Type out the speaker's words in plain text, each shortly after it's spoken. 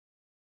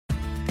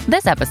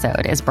This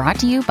episode is brought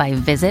to you by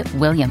Visit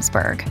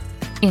Williamsburg.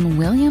 In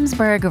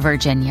Williamsburg,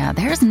 Virginia,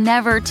 there's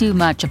never too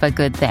much of a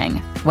good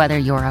thing. Whether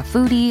you're a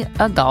foodie,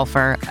 a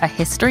golfer, a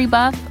history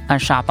buff, a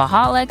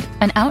shopaholic,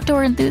 an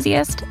outdoor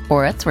enthusiast,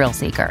 or a thrill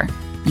seeker,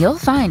 you'll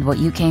find what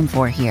you came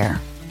for here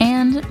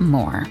and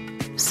more.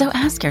 So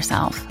ask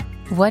yourself,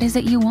 what is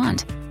it you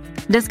want?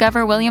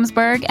 Discover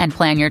Williamsburg and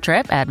plan your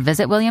trip at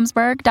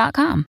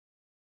visitwilliamsburg.com.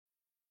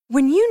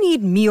 When you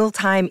need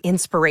mealtime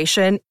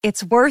inspiration,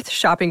 it's worth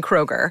shopping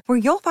Kroger, where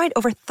you'll find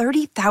over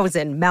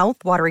 30,000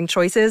 mouth-watering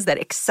choices that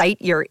excite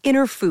your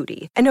inner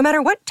foodie. And no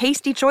matter what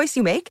tasty choice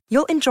you make,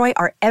 you'll enjoy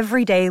our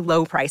everyday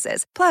low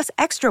prices, plus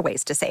extra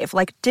ways to save,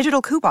 like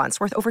digital coupons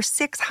worth over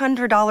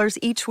 $600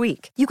 each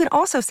week. You can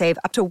also save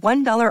up to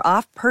 $1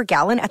 off per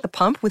gallon at the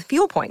pump with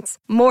fuel points.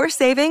 More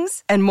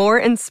savings and more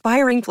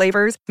inspiring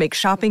flavors make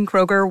shopping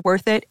Kroger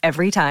worth it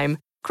every time.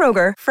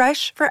 Kroger,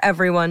 fresh for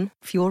everyone.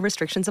 Fuel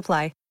restrictions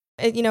apply.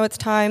 It's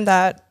time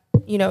that,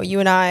 you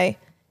and I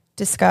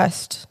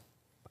discussed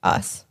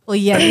us. Well,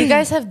 yeah, you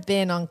guys have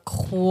been on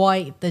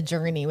quite the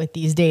journey with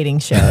these dating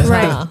shows.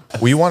 Right. Huh?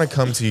 We want to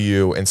come to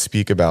you and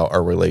speak about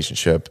our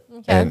relationship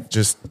and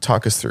just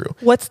talk us through.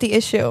 What's the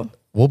issue?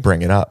 We'll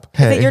bring it up.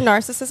 Is it your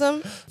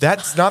narcissism?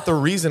 That's not the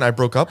reason I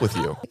broke up with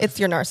you. It's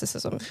your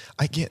narcissism.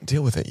 I can't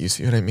deal with it. You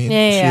see what I mean?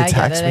 Yeah, she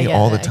attacks me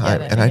all the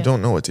time, and I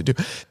don't know what to do.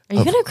 Are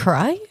you going to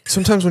cry?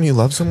 Sometimes when you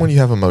love someone, you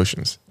have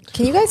emotions.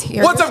 Can you guys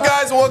hear? What's up,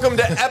 guys? Welcome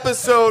to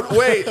episode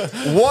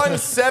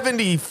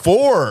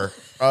 174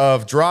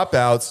 of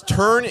Dropouts.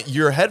 Turn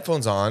your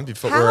headphones on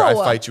before I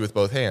fight you with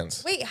both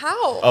hands. Wait,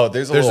 how? Oh,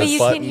 there's a little you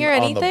button can hear on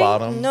anything? the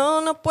bottom.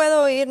 No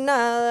puedo oír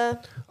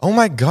nada. Oh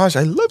my gosh,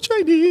 I love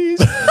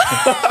Chinese.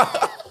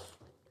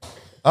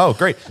 Oh,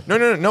 great. No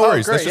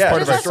worries. great, That's just yeah.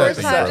 part of our Just our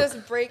set. time.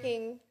 Just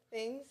breaking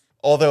things.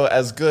 Although,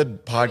 as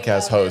good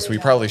podcast hosts, we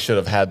probably should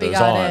have had those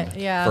got on it,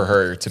 yeah. for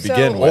her to So-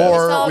 begin with.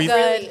 Or all we,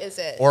 good. Is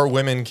it? or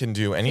women can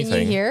do anything.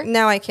 Can you hear?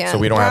 Now I can. So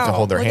we don't have to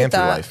hold their Look hand at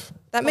through that. life.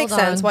 That makes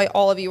Hold sense on. why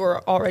all of you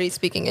were already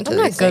speaking into I'm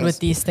these not good things. with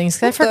these things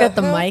because I What the forget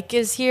the hell? mic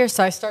is here,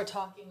 so I start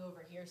talking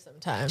over here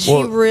sometimes.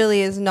 She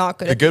really is not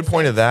good The at good these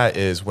point things. of that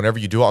is whenever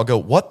you do, I'll go,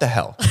 what the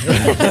hell?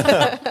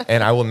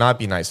 And I will not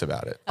be nice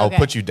about it. I'll Okay.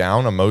 put you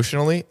down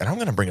emotionally, and I'm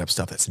going to bring up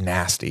stuff that's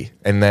nasty.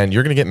 And then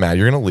you're going to get mad.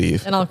 You're going to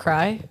leave. And I'll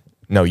cry.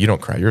 No, you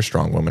don't cry. You're a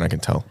strong woman. I can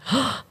tell.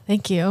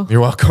 Thank you. You're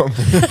welcome.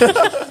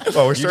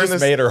 Well, we're You starting just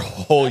this. made her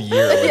whole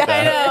year with Yeah, I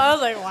that. know. I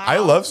was like, wow. I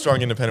love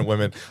strong, independent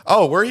women.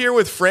 Oh, we're here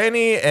with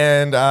Franny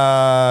and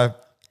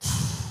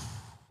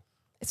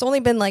It's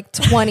only been like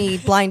 20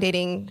 blind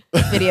dating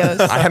videos.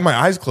 I had my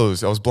eyes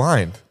closed. I was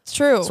blind. It's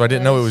true. So I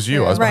didn't know it was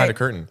you. I was behind Right. a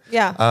curtain.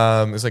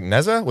 Yeah. It's like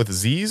Nezza with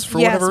Z's for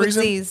yes, whatever with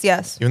reason. Z's,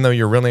 yes. Even though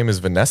your real name is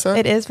Vanessa.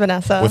 It is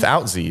Vanessa.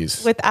 Without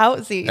Z's.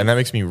 Without Z's. And that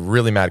makes me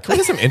really mad. Can we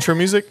get some intro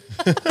music?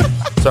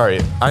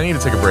 Sorry, I need to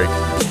take a break.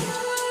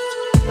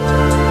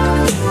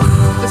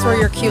 This is where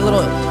your cute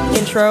little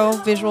intro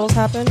visuals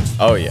happen.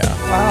 Oh, yeah.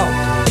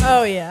 Wow.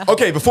 Oh, yeah.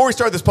 Okay, before we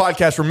start this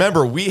podcast,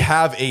 remember we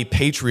have a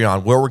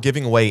Patreon where we're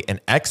giving away an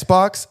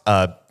Xbox,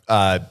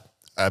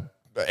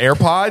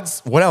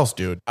 AirPods. What else,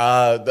 dude?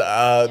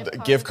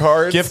 Gift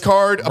cards. Gift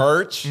card,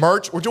 Merch.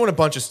 We're doing a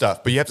bunch of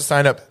stuff, but you have to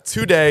sign up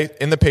today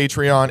in the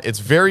Patreon. It's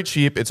very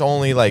cheap. It's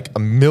only like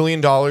 $1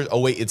 million. Oh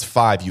wait, it's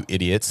 $5, you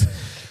idiots.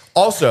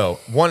 Also,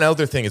 one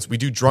other thing is we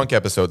do drunk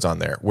episodes on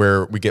there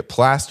where we get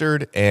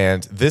plastered,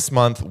 and this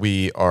month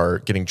we are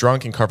getting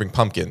drunk and carving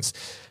pumpkins.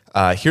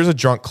 Here's a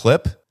drunk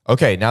clip.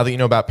 Okay, now that you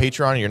know about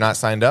Patreon and you're not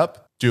signed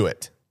up, do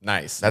it.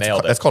 Nice. That's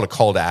Nailed it. that's called a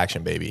call to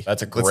action, baby.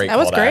 That's a great That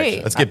was call to great.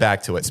 action. Let's get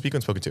back to it. Speak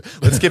when spoken to.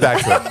 Let's get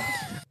back to it.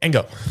 And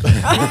go.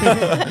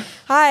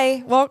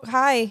 Hi.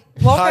 Welcome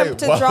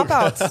to welcome.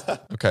 Dropouts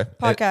Okay.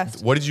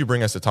 Podcast. What did you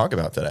bring us to talk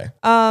about today?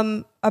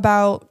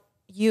 about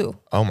you.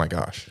 Oh my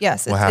gosh.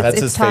 Yes, What it's, happened? That's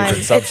it's his time.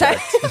 favorite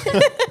subject.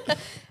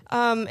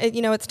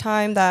 It's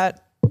time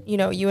that,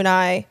 you and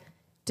I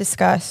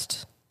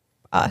discussed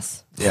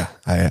us. Yeah,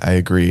 I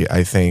agree.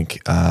 I think,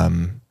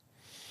 when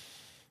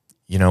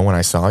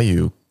I saw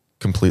you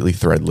completely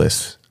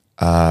threadless,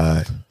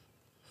 it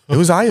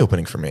was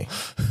eye-opening for me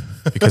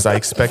because I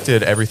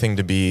expected everything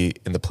to be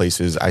in the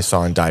places I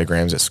saw in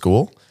diagrams at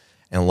school.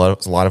 And a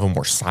lot of them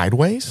were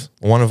sideways.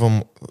 One of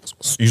them,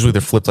 usually they're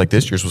flipped like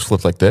this. Yours was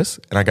flipped like this.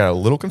 And I got a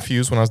little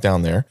confused when I was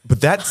down there. But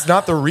that's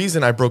not the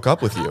reason I broke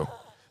up with you.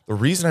 The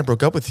reason I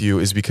broke up with you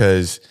is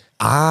because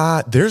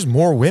there's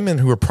more women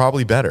who are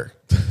probably better.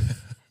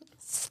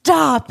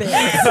 Stop it.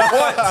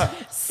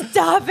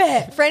 Stop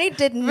it. Franny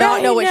did not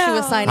Right know what she now.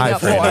 was signing Hi,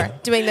 up Franny. for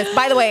doing this.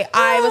 By the way,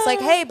 I was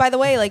like, hey,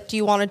 do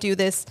you want to do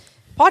this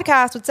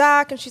podcast with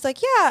Zach? And she's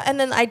like, yeah. And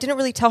then I didn't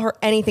really tell her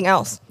anything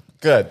else.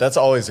 Good. That's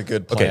always a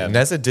good Okay, plan.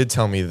 Nezza did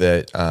tell me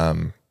that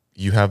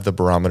you have the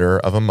barometer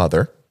of a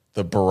mother.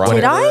 The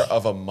barometer I?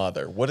 of a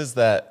mother. What does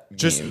that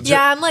mean?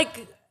 Yeah, I'm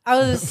like, I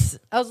was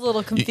a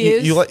little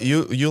confused.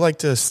 You like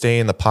to stay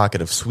in the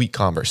pocket of sweet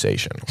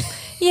conversation.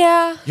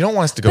 Yeah. You don't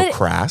want us to go But-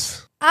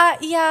 crass.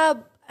 Yeah.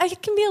 I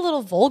can be a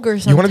little vulgar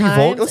sometimes. You want to be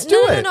vulgar? Let's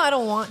do it. No, I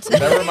don't want to.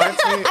 That reminds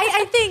me.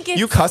 I think it's...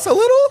 You cuss a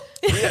little?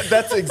 Yeah,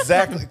 that's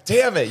exactly.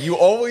 Damn it! You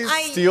always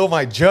steal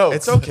my jokes.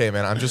 It's okay,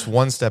 man. I'm just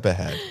one step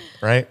ahead,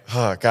 right?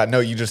 Oh God, no!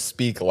 You just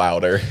speak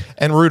louder.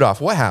 And Rudolph,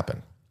 what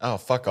happened? Oh,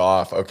 fuck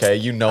off. Okay,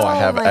 you know I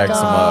have my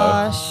eczema.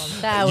 gosh.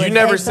 That You was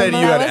never said you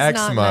had That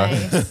was not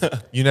eczema.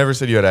 nice. You never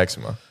said you had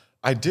eczema.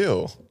 I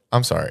do.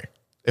 I'm sorry.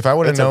 If I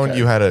would have It's known okay.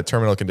 you had a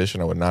terminal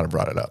condition, I would not have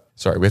brought it up.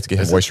 Sorry, we have to get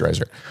him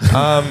moisturizer.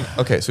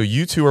 Okay, so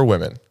you two are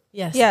women.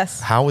 Yes. Yes.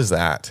 How is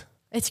that?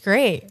 It's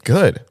great.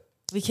 Good.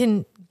 We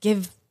can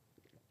give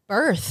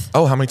birth.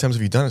 Oh, how many times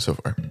have you done it so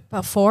far?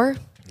 About 4.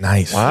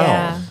 Nice. Wow.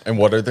 Yeah. And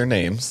what are their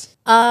names?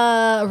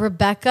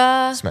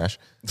 Rebecca, Smash.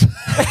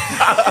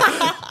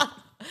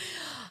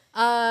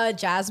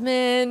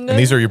 Jasmine. And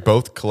these are your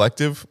both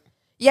collective?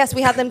 Yes,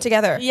 we had them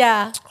together.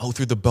 Yeah. Oh,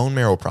 through the bone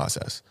marrow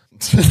process.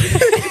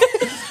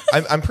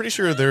 I'm pretty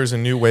sure there's a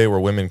new way where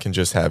women can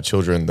just have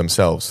children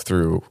themselves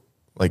through,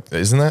 like,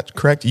 isn't that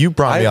correct? You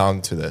brought me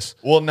on to this.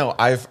 Well, no,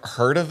 I've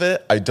heard of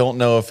it. I don't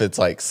know if it's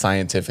like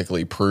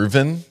scientifically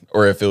proven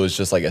or if it was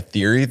just like a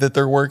theory that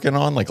they're working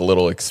on, like a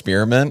little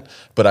experiment.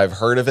 But I've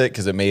heard of it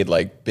because it made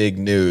like big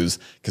news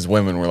because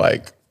women were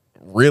like,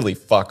 really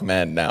fuck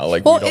men now.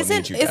 Like, Well, we don't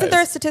need you guys. isn't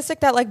there a statistic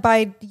that like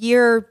by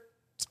year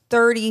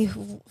 30,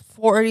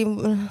 40,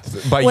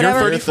 By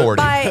whatever, year 30, 40.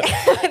 by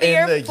the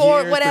year the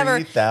 4, year whatever,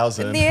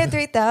 3000. in the year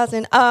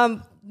 3000,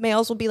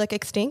 males will be like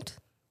extinct.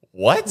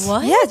 What?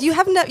 What? Yes,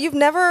 you've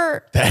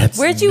never. That's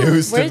Where'd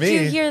news to you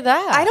me. hear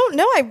that? I don't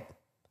know.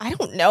 I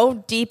don't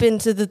know deep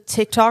into the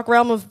TikTok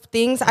realm of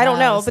things. I don't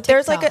know, it's but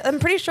there's like TikTok. I'm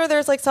pretty sure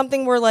there's like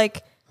something where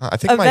like I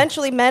think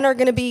eventually men are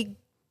going to be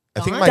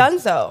I think my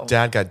Dunzo.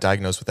 dad got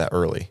diagnosed with that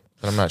early,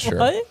 but I'm not sure.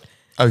 What?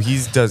 Oh,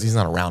 he's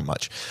not around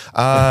much.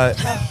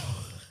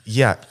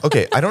 Yeah.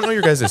 Okay. I don't know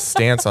your guys'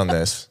 stance on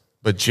this,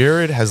 but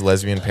Jared has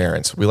lesbian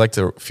parents. We like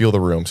to feel the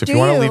room. So if Do you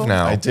want to you? leave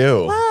now, I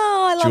do. Wow,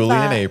 I love Julie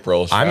that. and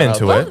April. I'm shout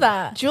into out. it. Love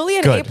that. Julie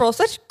and Good. April,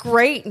 such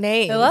great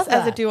names love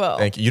as a that. duo.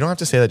 Thank you. You don't have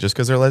to say that just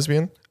because they're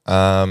lesbian.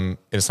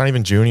 It's not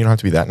even June. You don't have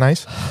to be that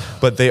nice,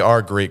 but they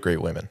are great,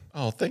 great women.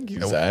 Oh, thank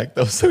you, Zach.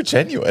 That was so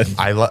genuine.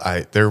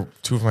 They're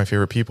two of my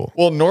favorite people.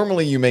 Well,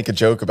 normally you make a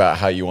joke about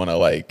how you want to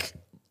like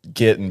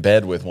get in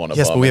bed with one of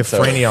Yes, them. but we have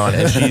and so- Franny on,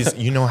 and she's,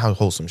 you know how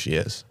wholesome she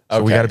is. So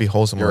we Okay. got to be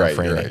wholesome You're around right,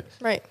 Franny. you're right.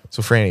 Right.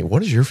 So Franny,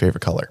 what is your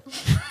favorite color?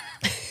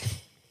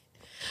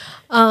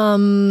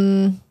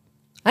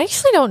 I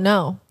actually don't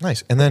know.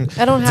 Nice. And then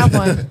I don't have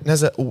one.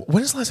 Nezza,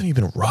 when is the last time you've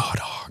been raw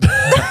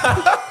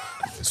dog?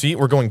 See,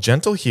 we're going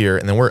gentle here,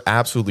 and then we're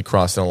absolutely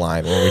crossing a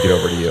line when we get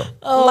over to you.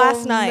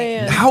 Last night.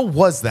 man. How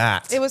was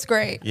that? It was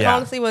great. Yeah. It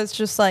honestly was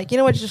just like, you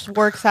know what, it just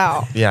works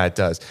out. Yeah, it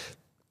does.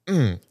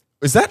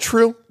 Is that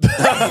true?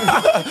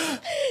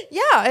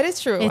 Yeah, it is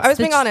true. It's I was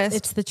the being honest.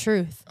 It's the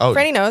truth. Oh,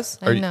 Franny knows.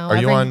 Are you- are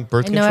you on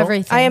birth I know control?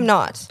 everything. I am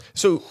not.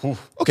 So,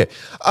 okay.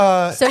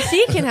 So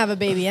she can have a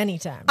baby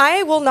anytime.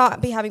 I will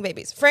not be having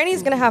babies.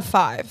 Franny's going to have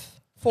 5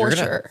 for You're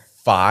gonna- sure.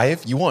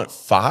 5? You want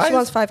 5? She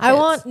wants 5 kids.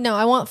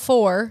 I want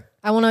 4.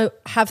 I want to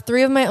have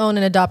 3 of my own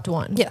and adopt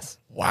 1. Yes.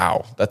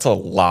 Wow, that's a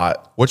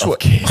lot. Which of one?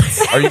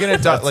 kids. Are you going to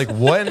adopt, like,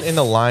 when in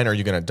the line are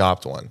you going to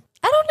adopt one?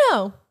 I don't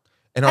know.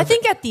 And I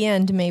think at the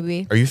end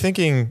maybe. Are you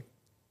thinking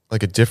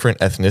like a different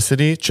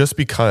ethnicity just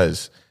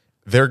because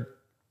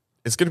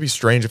it's going to be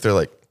strange if they're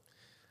like,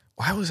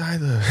 why was I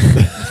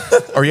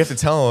the, or you have to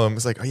tell them,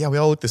 it's like, oh yeah, we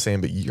all look the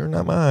same, but you're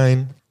not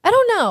mine. I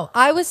don't know.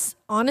 I was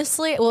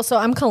honestly, so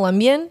I'm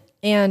Colombian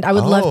and I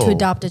would love Oh. to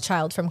adopt a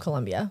child from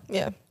Colombia.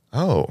 Yeah.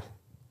 Oh,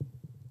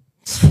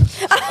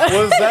 What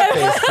is that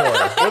face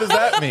for? What does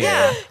that mean?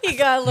 You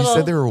got a you little.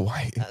 said they were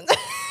white.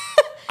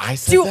 I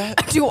said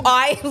that? Do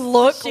I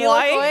look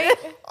white?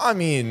 I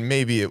mean,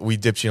 maybe we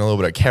dipped you in a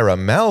little bit of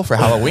caramel for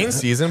Halloween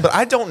season, but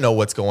I don't know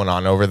what's going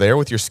on over there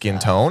with your skin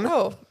tone.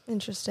 Oh,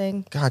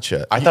 interesting.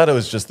 Gotcha. I thought it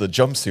was just the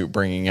jumpsuit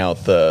bringing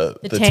out the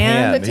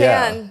tan? The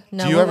Yeah. tan.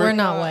 No, Do you we're ever-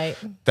 not white.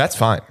 That's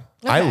fine.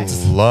 I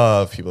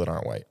love people that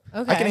aren't white. I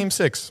Okay. can name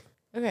 6.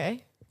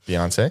 Okay.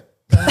 Beyonce,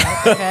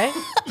 Okay.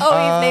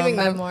 Oh, he's naming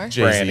One them. more.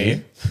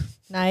 Franny,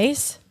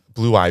 Nice.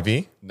 Blue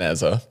Ivy,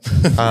 Nezza.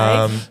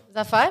 Nice. Is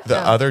that 5? the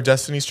other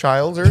Destiny's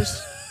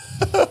Childers.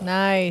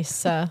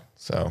 Nice.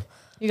 So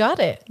You got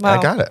it.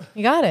 I got it.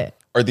 You got it.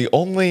 Are the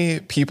only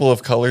people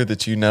of color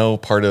that you know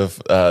part of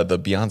the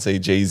Beyonce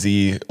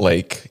Jay-Z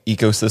like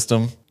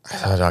ecosystem I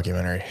saw a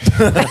documentary.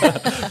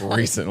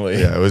 recently?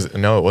 Yeah,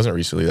 it wasn't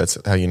recently. That's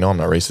how you know I'm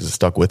not racist. It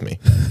stuck with me.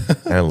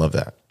 And I love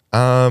that.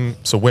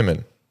 So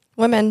women,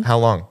 Women. how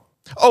long?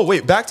 Oh,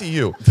 wait, back to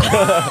you.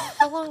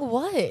 How long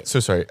what? So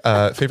sorry.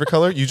 Favorite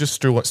color? You just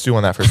stew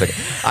on that for a second.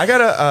 I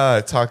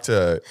gotta talk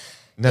to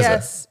Nezza.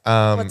 Yes.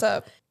 What's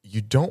up?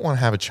 You don't want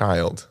to have a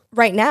child.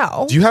 Right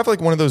now? Do you have like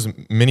one of those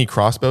mini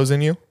crossbows in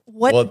you?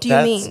 What Well, do you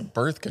that's mean?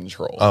 birth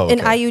control. Oh, An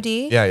okay.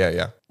 IUD?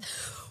 Yeah.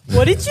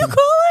 What did you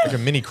call Like a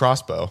mini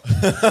crossbow.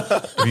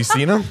 Have you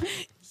seen them?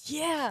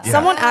 Yeah.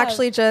 Someone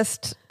actually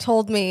just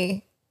told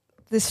me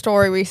this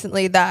story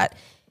recently that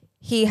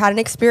he had an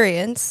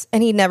experience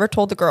and he never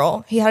told the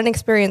girl. He had an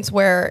experience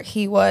where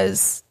he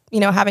was,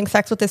 having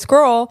sex with this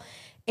girl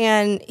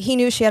and he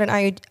knew she had an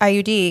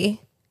IUD,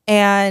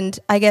 and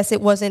I guess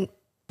it wasn't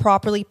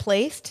properly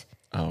placed.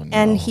 Oh no.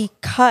 And he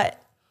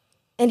cut,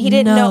 and he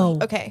didn't know.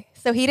 Okay,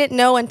 so he didn't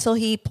know until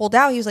he pulled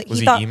out. He was like, Was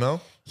he thought,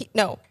 emo?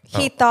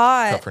 He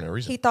thought cut for no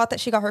reason. he thought that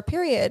she got her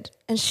period,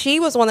 and she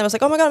was the one that was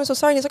like, "Oh my God, I'm so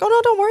sorry." And he's like, "Oh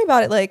no, don't worry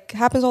about it. Like,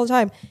 happens all the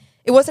time."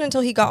 It wasn't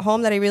until he got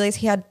home that he realized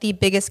he had the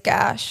biggest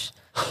gash,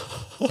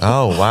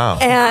 Oh, wow.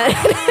 and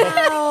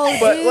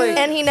But like,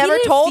 and he never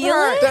didn't told feel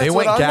her. it? They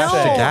went what I'm gash to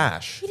saying.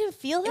 gash. You didn't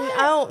feel that?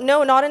 Oh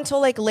no, not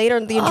until like later.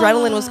 The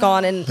adrenaline was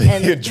gone, and he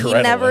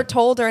adrenaline. never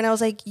told her. And I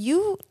was like,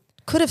 "You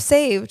could have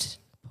saved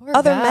Poor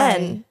other guy.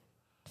 men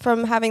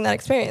from having that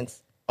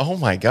experience." oh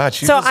my God.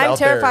 She So was I'm out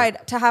there.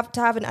 terrified to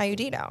have an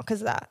IUD now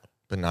because of that.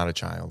 But not a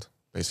child,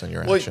 based on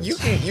your Well, actions. you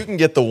can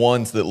get the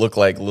ones that look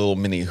like little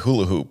mini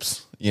hula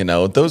hoops. You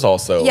know, those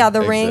also Yeah,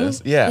 the ring.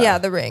 exist. Yeah. Yeah,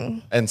 the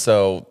ring. And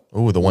so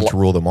Ooh, the one to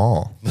rule them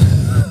all.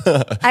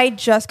 I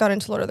just got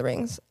into Lord of the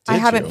Rings. I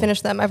Did haven't you?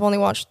 finished them. I've only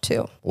watched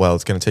 2. Well,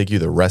 it's going to take you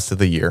the rest of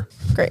the year.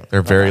 Great.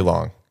 They're very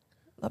long.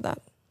 Love that.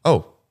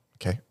 Oh,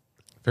 okay.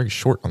 Very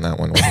short on that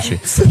one, wasn't she?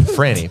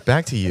 Franny,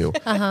 back to you.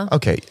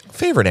 Okay.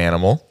 Favorite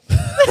animal?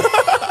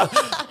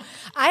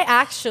 I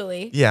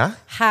actually Yeah.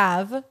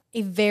 have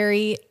a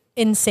very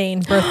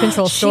insane birth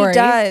control story. She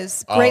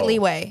does. Great Oh.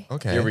 leeway.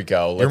 Okay. Here we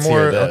go. You're Let's more,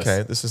 hear this.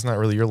 okay, this is not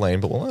really your lane,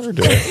 but we'll let her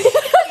do it.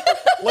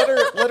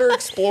 let her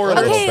explore a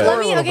little Okay, bit. let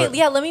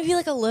me be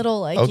like a little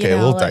like Okay, you a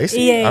know, little like,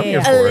 dicey. Yeah, I'm yeah, here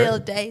yeah. for A it. little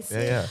dicey.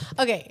 Yeah.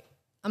 Okay,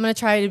 I'm gonna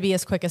try to be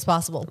as quick as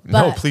possible.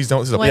 No, but please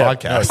don't. This is a when- No,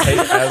 podcast. take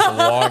as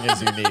long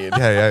as you need.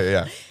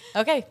 Yeah.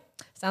 Okay,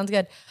 sounds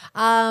good.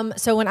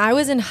 So when I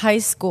was in high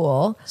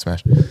school,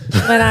 Smash.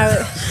 when I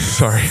was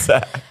Sorry.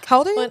 How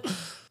old are you? when,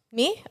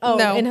 me, oh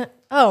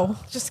No.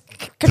 just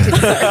continue.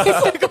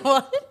 Like,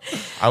 what?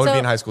 I would So- be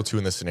in high school too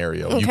in this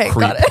scenario. You Okay,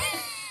 creep. got it.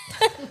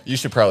 You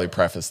should probably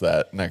preface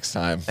that next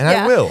time. And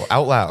Yeah. I will,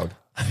 out loud.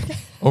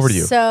 Over to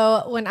you.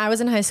 So when I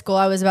was in high school,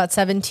 I was about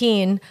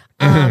 17.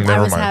 I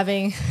Never was mind.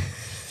 having,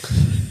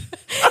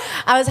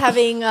 I was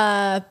having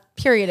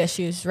period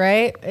issues.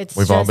 Right? It's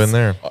We've all been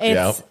there.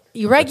 It's Yep.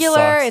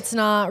 irregular. It sucks. It's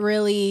not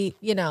really,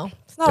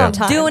 It's not Yeah. on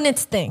time. doing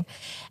its thing.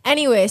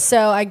 Anyway,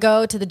 so I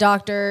go to the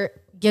doctor,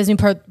 gives me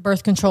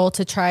birth control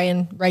to try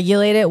and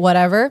regulate it,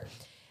 whatever.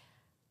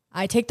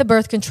 I take the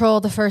birth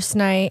control the first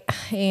night,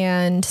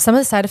 and some of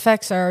the side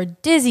effects are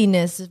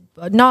dizziness,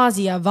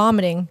 nausea,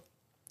 vomiting.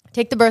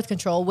 Take the birth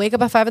control, wake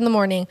up at 5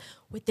 a.m.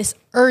 with this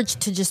urge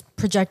to just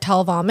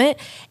projectile vomit.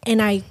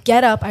 And I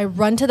get up, I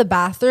run to the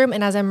bathroom.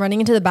 And as I'm running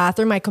into the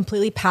bathroom, I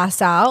completely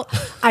pass out.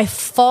 I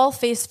fall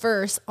face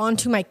first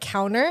onto my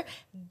counter,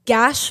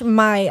 gash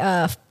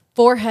my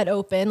forehead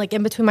open, like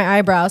in between my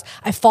eyebrows.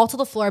 I fall to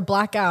the floor,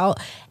 black out,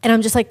 and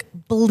I'm just like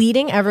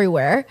bleeding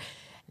everywhere.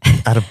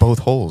 Out of both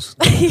holes.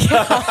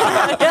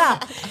 Yeah.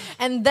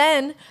 And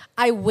then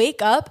I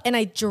wake up and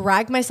I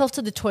drag myself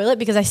to the toilet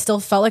because I still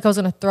felt like I was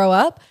going to throw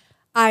up.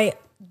 I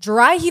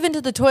dry heave into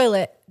the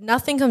toilet,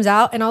 nothing comes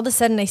out, and all of a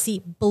sudden I see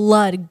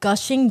blood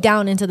gushing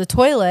down into the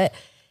toilet.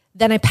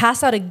 Then I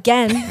pass out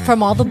again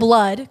from all the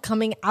blood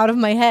coming out of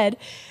my head.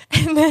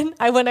 And then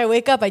when I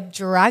wake up, I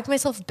drag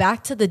myself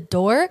back to the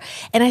door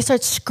and I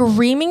start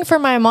screaming for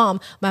my mom.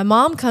 My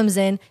mom comes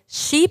in.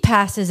 She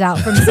passes out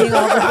from seeing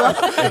all the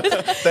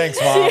blood. Thanks,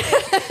 Mom.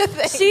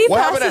 She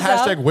What happened to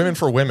passes out. hashtag women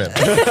for women?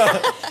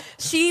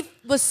 She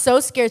was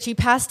so scared. She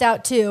passed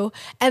out too.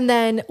 And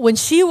then when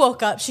she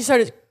woke up, she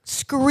started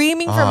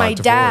screaming for my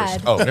divorced.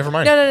 dad. Oh, never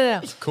mind.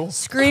 No. Cool.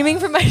 Screaming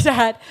for my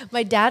dad.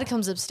 My dad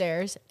comes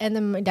upstairs, and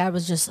then my dad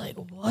was just like,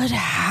 "What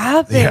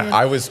happened?" Yeah,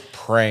 I was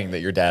praying that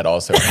your dad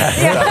also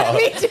had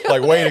me too.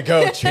 Like, way to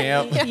go,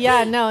 champ.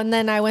 Yeah, no. And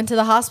then I went to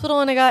the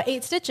hospital and I got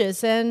 8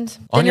 stitches, and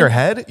On then your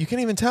head? You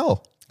can't even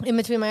tell. in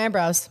between my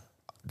eyebrows.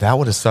 That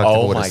would have sucked if it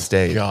Oh would my have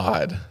stayed.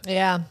 God.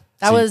 Yeah,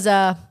 that was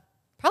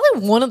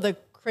probably one of the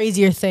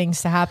crazier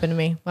things to happen to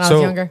me when I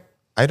was younger.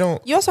 I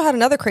don't. You also had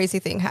another crazy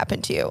thing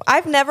happen to you.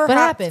 I've never What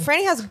had. happened?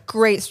 Franny has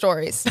great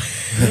stories.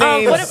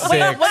 Name what six. do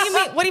you mean?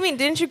 What do you mean?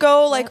 Didn't you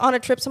go like on a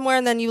trip somewhere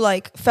and then you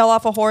like fell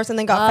off a horse and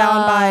then got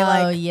found by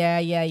Oh like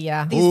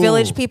yeah. these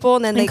village people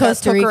and then they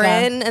Costa took her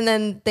Rica. in and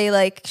then they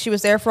like she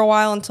was there for a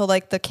while until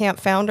like the camp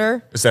found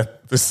her. Is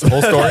that this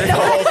whole story?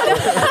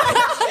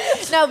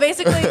 No,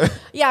 basically,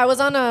 yeah, I was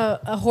on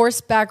a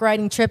horseback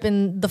riding trip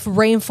in the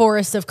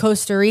rainforest of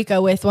Costa Rica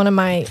with one of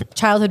my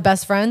childhood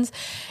best friends.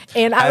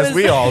 And I As was,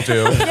 we all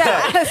do.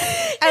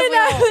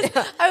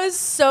 I was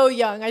so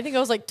young. I think I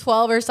was like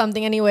 12 or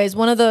something. Anyways,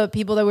 one of the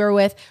people that we were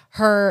with,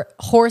 her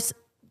horse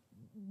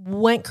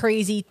went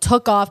crazy,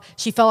 took off.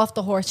 She fell off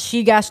the horse.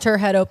 She gashed her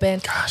head open.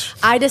 Gosh.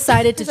 I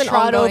decided to It's an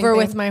trot ongoing over thing.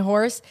 with my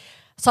horse.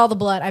 Saw the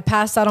blood. I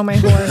passed out on my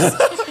horse.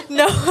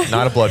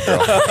 Not a blood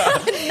girl.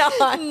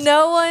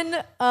 No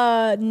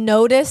one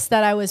noticed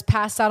that I was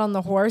passed out on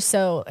the horse,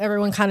 so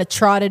everyone kind of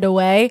trotted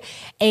away.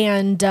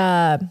 And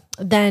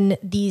then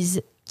these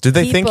Did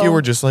they think you people-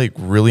 were just like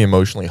really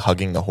emotionally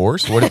hugging the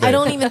horse? What did they? I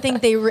don't even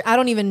think they. I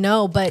don't even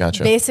know. But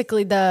Gotcha.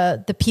 basically,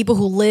 the people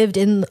who lived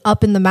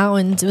up in the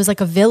mountains, it was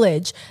like a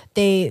village.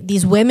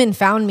 These women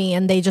found me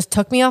and they just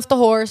took me off the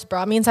horse,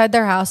 brought me inside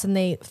their house, and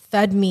they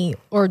fed me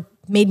or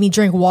made me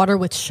drink water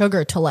with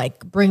sugar to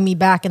like bring me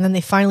back. And then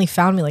they finally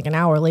found me like an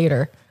hour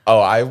later. Oh,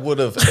 I would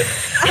have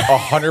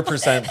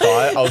 100%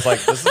 thought. I was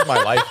like, this is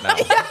my life now.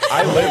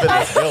 I live in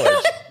this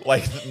village.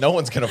 Like, no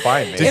one's going to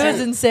find me. It was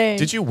insane.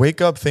 Did you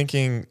wake up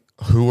thinking,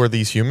 who are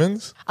these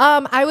humans?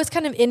 I was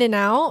kind of in and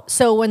out.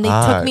 So when they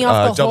took me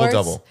off the horse.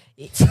 Double.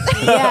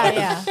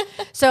 Yeah.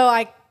 So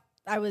I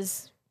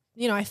was,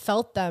 I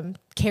felt them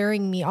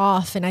carrying me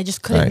off and I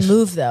just couldn't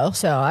move though.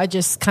 So I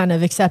just kind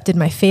of accepted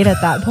my fate at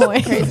that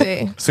point.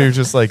 Crazy. So you're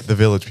just like, the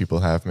village people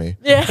have me.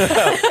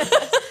 Yeah.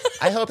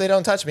 I hope they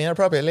don't touch me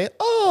inappropriately.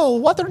 Oh,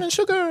 water and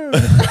sugar.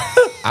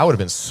 I would have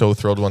been so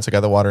thrilled once I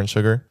got the water and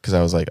sugar because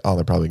I was like, oh,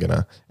 they're probably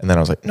gonna. And then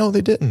I was like, no,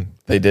 they didn't.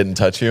 They didn't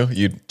touch you?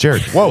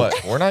 Jared, whoa.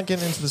 We're not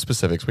getting into the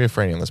specifics. We have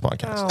Franny on this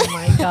podcast. Oh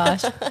my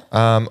gosh.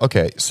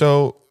 Okay,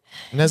 so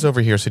Nez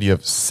over here said you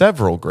have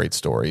several great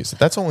stories.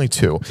 That's only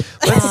 2.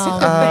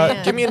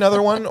 Let's give me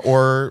another one,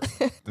 or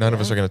none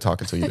of us are going to talk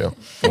until you do.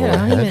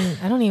 Yeah,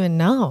 I don't even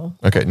know.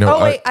 Okay, no.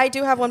 Oh, wait, I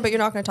do have one, but you're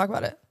not going to talk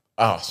about it.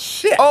 Oh,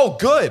 shit. Oh,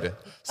 good.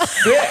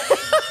 Sick.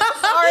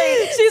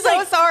 Sorry. She's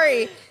so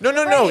sorry.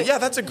 No. Yeah,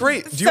 that's a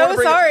great. Do you So want to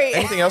bring sorry.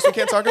 anything else we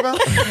can't talk about?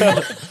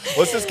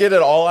 Let's just get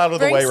it all out of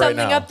the Bring way right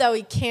something now. up that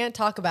we can't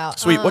talk about.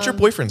 Sweet. What's your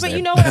boyfriend's But name?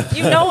 you know what?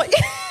 You know what?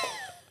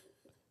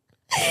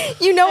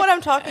 You know what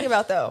I'm talking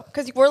about, though,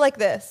 because we're like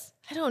this.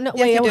 I don't know.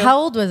 Yes, you Wait, do. how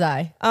old was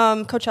I?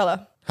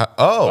 Coachella,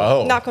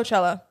 Oh, not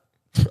Coachella.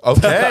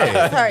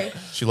 okay. Sorry.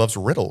 She loves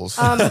riddles.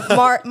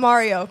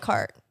 Mario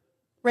Kart,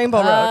 Rainbow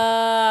Road.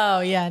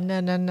 Oh, yeah. No.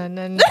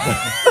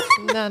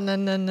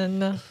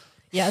 No.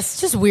 Yeah, it's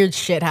just weird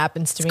shit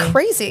happens to me.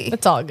 Crazy.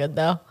 It's all good,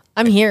 though.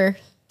 I'm here.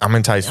 I'm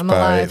enticed I'm by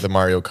alive. the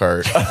Mario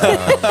Kart.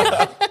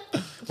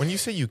 When you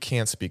say you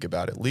can't speak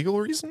about it, legal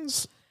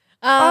reasons?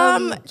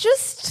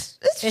 It's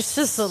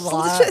just a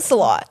lot. It's a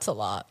lot. It's a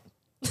lot.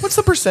 What's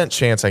the %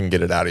 chance I can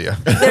get it out of you?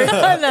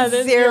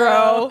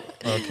 Zero.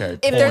 Okay.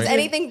 If there's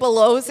anything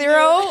below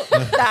 0,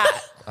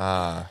 that.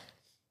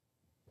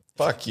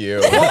 Fuck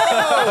you.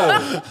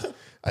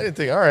 I didn't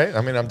think. All right.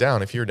 I mean, I'm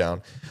down if you're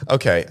down.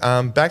 Okay.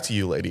 Back to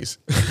you, ladies.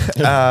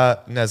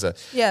 Nezza.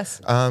 Yes.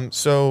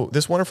 So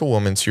this wonderful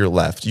woman to your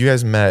left, you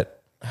guys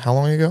met how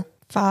long ago?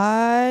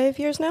 5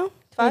 years now.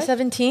 5.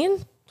 2017?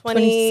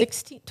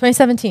 2016?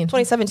 2017.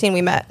 2017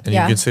 we met. And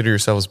Yeah. you consider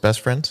yourselves best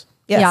friends?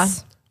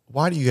 Yes.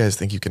 Why do you guys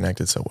think you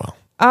connected so well?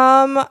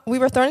 We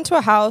were thrown into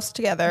a house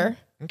together.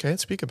 Okay,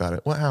 let's speak about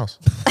it. What house?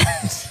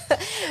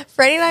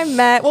 Freddie and I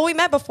met. Well, we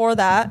met before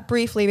that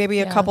briefly, maybe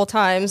a couple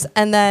times,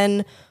 and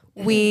then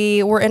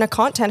we were in a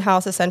content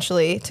house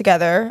essentially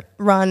together,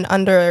 run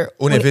under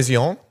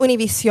Univision?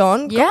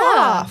 Univision. Yeah. Go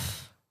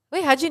off.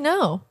 Wait, how'd you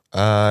know?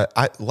 A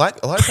lot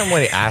of time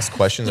when I ask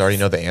questions, I already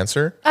know the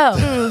answer.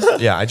 Oh.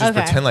 Yeah, I just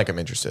Okay. pretend like I'm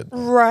interested.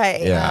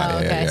 Right. Yeah,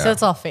 Okay. yeah. So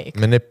it's all fake.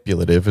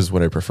 Manipulative is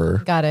what I prefer.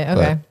 Got it. but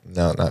Okay.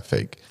 no, not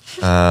fake.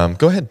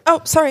 Go ahead. Oh,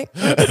 sorry.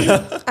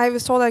 I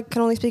was told I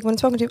can only speak when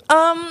spoken to.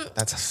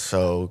 That's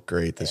so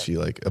great that she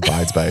like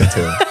abides by it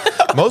too.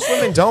 Most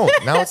women don't.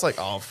 Now it's like,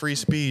 oh, free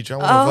speech. I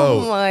want to Oh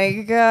vote. my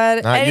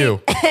God. Not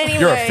you. Anyways,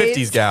 You're a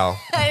 50s gal.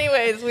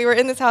 Anyways, we were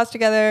in this house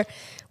together.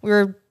 We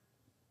were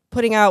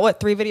putting out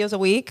 3 videos a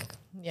week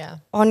Yeah.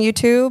 on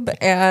YouTube,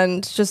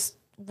 and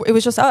it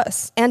was just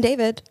us and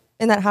David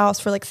in that house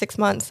for like 6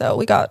 months. So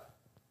we got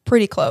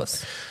pretty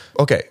close.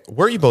 Okay,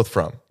 where are you both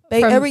from?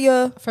 Bay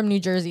Area. From New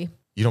Jersey.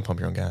 You don't pump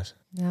your own gas.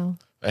 No.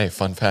 Hey,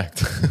 fun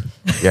fact.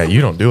 Yeah, you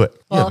don't do it. You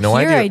Well, have no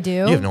here idea. I do.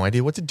 You have no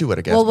idea what to do at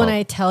a gas Well, pump. when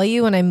I tell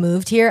you, when I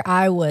moved here,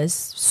 I was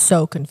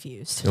so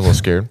confused. You're a little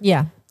scared.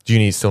 Yeah. Do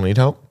you still need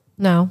help?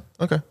 No.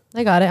 Okay.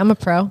 I got it. I'm a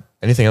pro.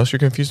 Anything else you're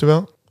confused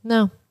about?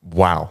 No.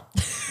 Wow,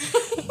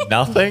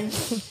 Nothing?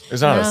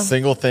 There's not No. a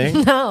single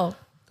thing? No.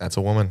 that's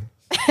a woman,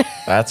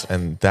 That's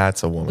and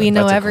that's a woman. We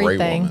know That's a great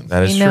everything. woman.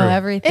 That is we know true.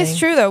 everything. It's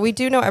true though. We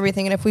do know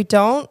everything, and if we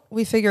don't,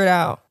 we figure it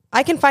out.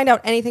 I can find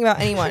out anything about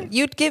anyone.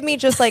 You'd give me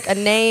just like a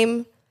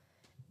name,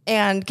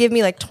 and give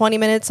me like 20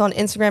 minutes on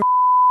Instagram.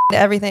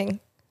 Everything.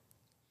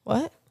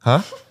 What?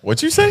 Huh?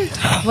 What'd you say?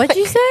 What'd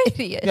you say?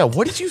 Idiot. Yeah.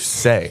 What did you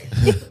say?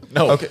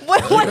 No. Okay.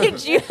 What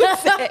did you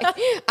say?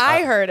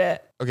 I heard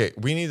it. Okay.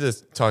 We need to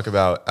talk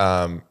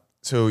about.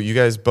 So you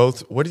guys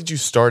both. What did you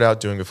start out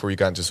doing before you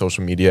got into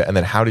social media, and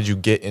then how did you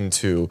get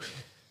into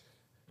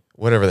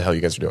whatever the hell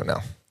you guys are doing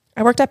now?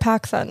 I worked at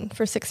PacSun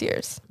for 6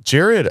 years.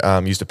 Jared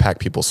used to pack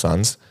people's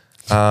sons.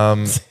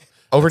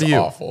 Over to you.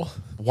 Awful.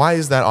 Why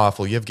is that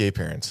awful? You have gay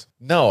parents.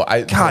 No,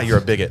 God, you're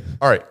a bigot.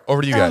 All right,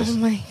 over to you guys. Oh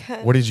my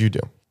God. What did you do?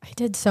 I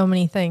did so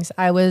many things.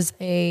 I was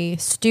a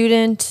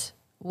student,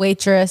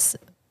 waitress,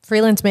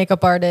 freelance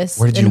makeup artist,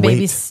 Where did you and wait?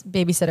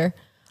 babysitter.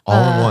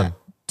 All in one.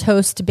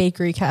 Toast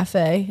Bakery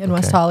Cafe in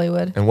West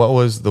Hollywood. And what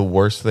was the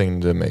worst thing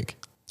to make?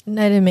 And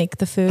I didn't make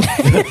the food.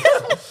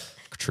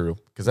 True,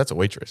 because that's a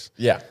waitress.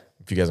 Yeah.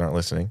 If you guys aren't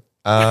listening,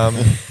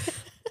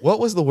 what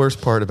was the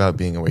worst part about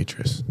being a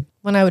waitress?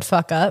 When I would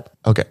fuck up.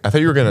 Okay, I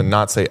thought you were gonna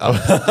not say up.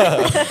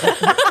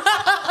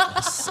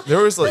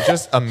 There was like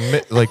just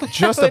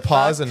a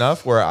pause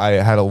enough where I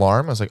had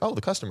alarm. I was like, oh,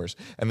 the customers,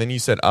 and then you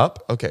said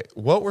up. Okay,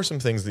 what were some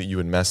things that you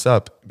would mess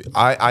up?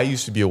 I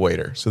used to be a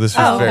waiter, so this is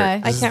Oh, very.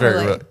 okay. This is I can't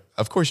very relate.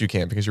 Of course you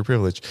can because you're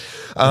privileged.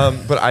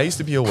 But I used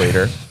to be a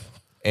waiter.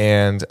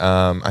 And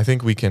I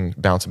think we can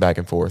bounce back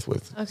and forth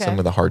with some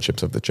of the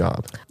hardships of the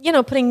job. You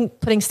know,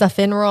 putting stuff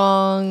in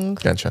wrong.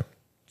 Gotcha.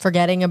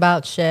 Forgetting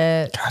about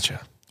shit. Gotcha.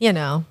 You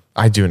know.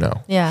 I do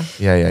know. Yeah.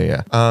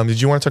 Yeah.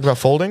 Did you want to talk about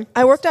folding?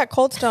 I worked at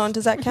Cold Stone.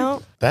 Does that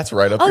count? That's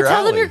right up Oh, your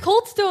tell alley. them your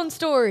Cold Stone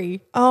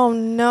story. Oh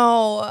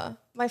no.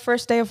 My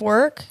first day of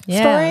work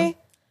Yeah. story. It's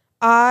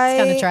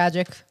kind of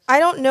tragic. I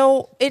don't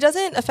know. It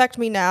doesn't affect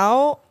me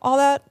now all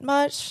that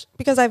much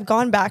because I've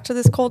gone back to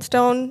this Cold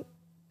Stone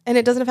and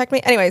it doesn't affect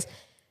me. Anyways,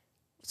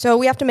 so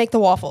we have to make the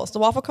waffles. The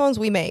waffle cones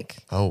we make.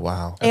 Oh,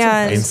 wow.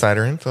 And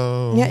insider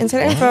info. Yeah,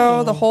 insider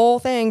info, the whole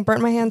thing.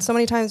 Burnt my hands so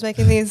many times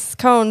making these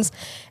cones.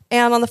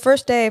 And on the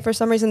first day, for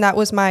some reason, that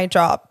was my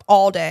job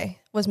all day,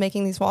 was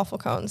making these waffle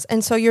cones.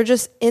 And so you're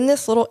just in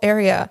this little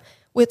area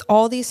with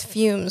all these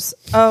fumes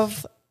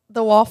of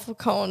the waffle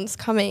cones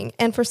coming.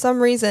 And for some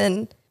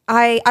reason,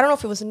 I don't know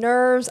if it was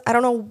nerves. I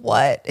don't know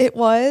what it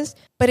was,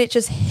 but it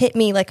just hit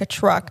me like a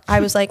truck.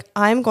 I was like,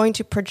 I'm going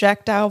to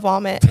projectile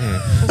vomit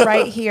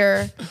right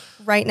here,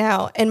 right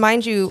now. And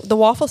mind you, the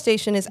waffle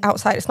station is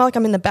outside. It's not like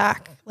I'm in the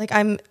back. Like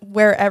I'm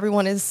where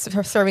everyone is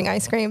serving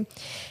ice cream.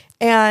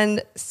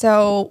 And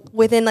so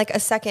within like a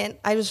second,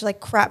 I was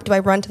like, crap, do I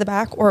run to the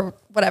back or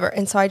whatever?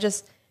 And so I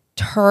just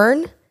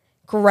turn,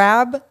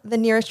 grab the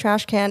nearest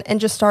trash can and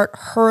just start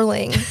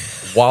hurling.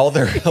 While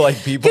they're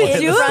like people in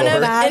the store.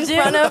 in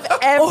front of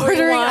everyone.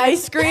 Ordering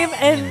ice cream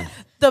and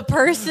the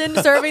person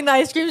serving the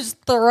ice cream is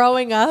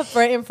throwing up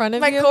right in front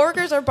of My you.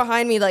 coworkers are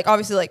behind me, like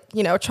obviously like,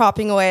 you know,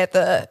 chopping away at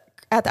the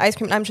ice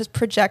cream. And I'm just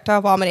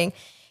projectile vomiting.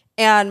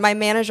 And my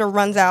manager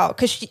runs out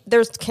because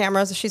there's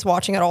cameras. She's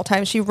watching at all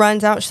times. She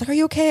runs out. She's like, are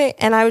you okay?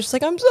 And I was just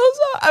like, I'm so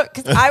sorry.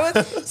 Because I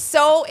was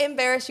so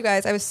embarrassed, you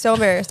guys. I was so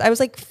embarrassed. I was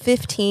like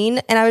 15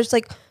 and I was just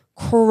like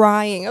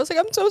crying. I was like,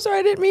 I'm so sorry.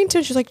 I didn't mean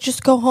to. She's like,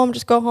 just go home.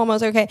 Just go home. I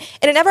was like, okay.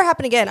 And it never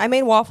happened again. I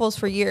made waffles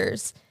for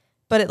years.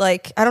 But it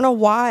like, I don't know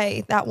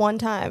why that one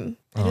time.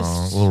 A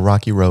little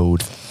rocky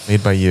road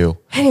made by you.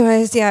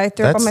 Anyways, yeah, I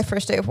threw up on my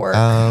first day of work.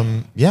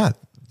 Yeah,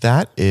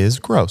 that is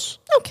gross.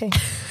 Okay.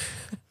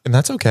 And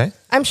that's okay.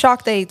 I'm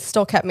shocked they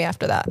still kept me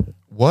after that.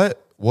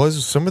 What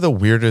was some of the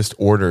weirdest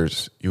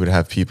orders you would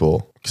have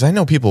people? Because I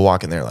know people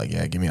walk in there like,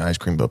 yeah, give me ice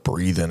cream, but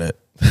breathe in it.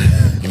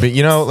 But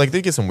you know, like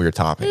they get some weird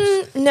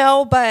toppings.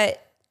 No,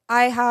 but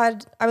I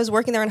was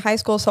working there in high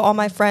school, so all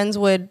my friends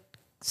would.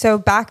 So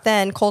back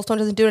then, Cold Stone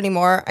doesn't do it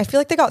anymore. I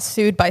feel like they got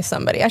sued by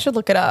somebody. I should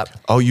look it up.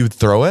 Oh, you would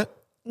throw it?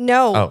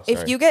 No, Oh, if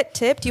sorry. you get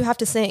tipped, you have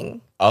to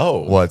sing. Oh.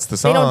 What's the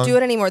song? They don't do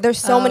it anymore. There's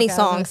so many okay, I was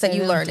gonna songs say that they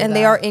you don't learned, do and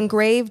they that. are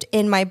engraved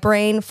in my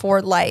brain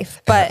for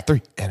life. But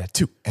 3 and a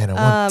 2 and a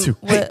 1, 2.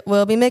 Hey.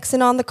 we'll be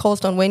mixing on the Cold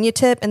Stone when you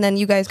tip, and then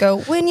you guys go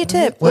when you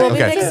tip. Wait, We'll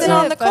be okay. mixing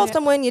on the Cold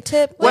Stone when you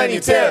tip. When you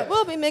tip.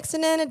 We'll be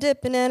mixing and a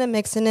dipping and a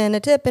mixing and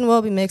a dipping.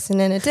 We'll be mixing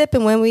and a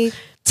dipping when we.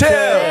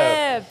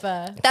 Tip.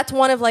 That's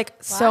one of like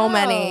so Wow.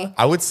 many.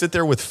 I would sit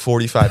there with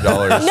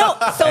 $45 No,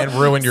 so, and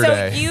ruin your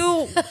day.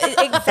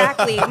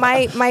 Exactly.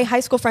 My high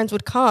school friends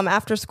would come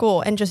after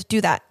school and just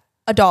do that.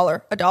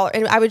 $1,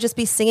 and I would just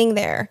be singing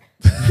there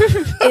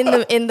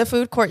in the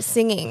food court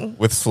singing.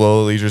 With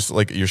slowly just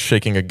like you're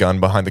shaking a gun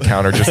behind the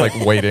counter, just like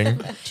waiting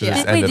to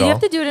just end Wait, it do you all.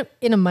 have to do it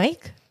in a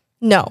mic?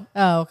 No,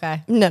 Oh,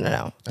 okay.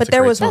 no. But a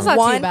there great was song. That's not too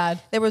one.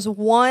 bad. There was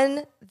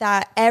one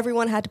that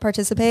everyone had to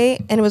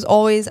participate, and it was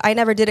always. I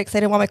never did it because I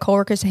didn't want my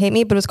coworkers to hate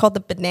me. But it was called the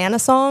banana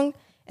song,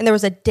 and there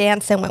was a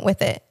dance that went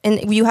with it,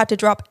 and you had to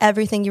drop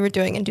everything you were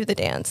doing and do the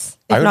dance.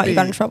 I If would not, you be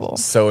got in trouble.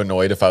 So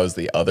annoyed if I was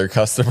the other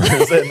customers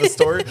in the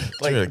store.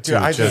 Like, dude,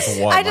 I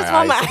just want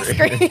my ice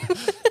cream.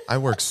 I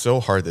worked so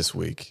hard this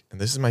week, and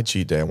this is my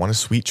cheat day. I want a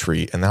sweet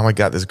treat, and now I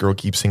got this girl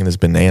keep singing this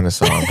banana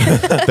song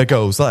that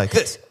goes like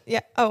this.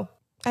 Yeah. Oh,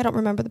 I don't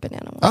remember the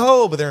banana one.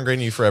 Oh, but they're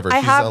ingraining you forever. I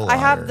She's a have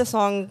liar. the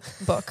song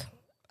book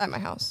at my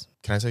house.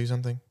 Can I tell you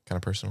something kind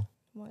of personal?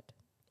 What?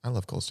 I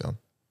love Cold Stone.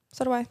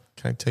 So do I.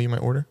 Can I tell you my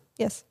order?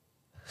 Yes.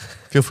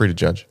 Feel free to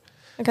judge.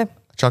 Okay.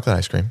 Chocolate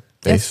ice cream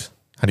base. Yes.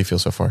 How do you feel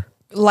so far?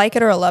 Like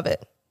it or love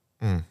it.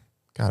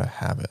 Gotta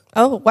have it.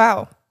 Oh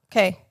wow.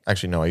 Okay.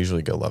 Actually, no. I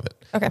usually go love it,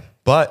 Okay.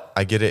 but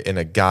I get it in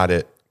a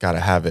gotta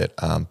have it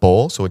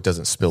bowl so it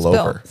doesn't spill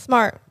over.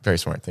 Smart. Very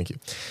smart. Thank you.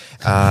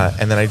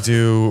 And then I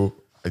do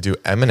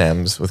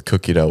M&Ms with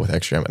cookie dough with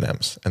extra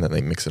M&Ms, and then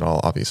they mix it all.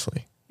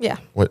 Obviously. Yeah.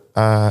 What?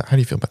 How do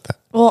you feel about that?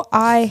 Well,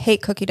 I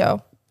hate cookie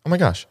dough. Oh my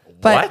gosh.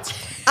 But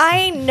What?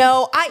 I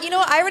know.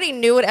 I already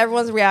knew what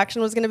everyone's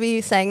reaction was going to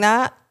be saying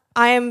that.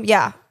 I am.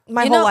 Yeah.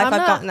 My whole life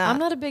I've gotten that. I'm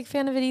not a big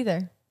fan of it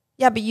either.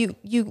 Yeah, but you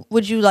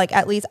would you like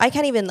at least? I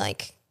can't even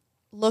like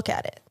look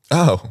at it.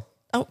 Oh.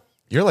 Oh.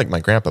 You're like my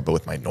grandpa, but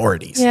with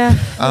minorities. Yeah,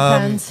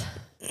 depends.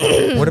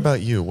 What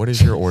about you? What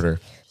is your order?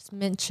 Just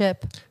mint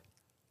chip.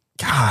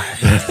 God.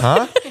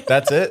 Huh?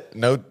 That's it?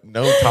 No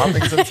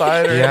toppings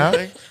inside or Yeah?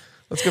 anything?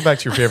 Let's go back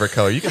to your favorite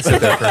color. You can sit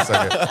there for a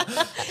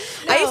second.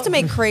 I used to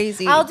make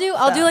crazy. I'll do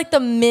like the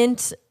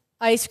mint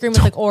ice cream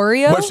with like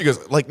Oreo. What? She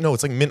goes, like, no,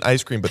 it's like mint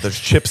ice cream, but there's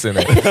chips in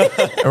it.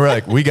 And we're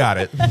like, we got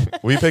it.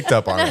 We picked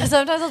up on it.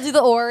 Sometimes I'll do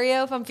the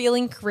Oreo if I'm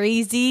feeling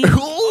crazy.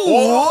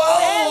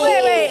 Whoa!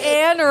 Wait,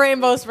 and a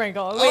rainbow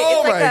sprinkle. Wait,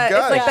 Oh my It's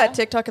God. like that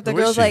TikTok of the Who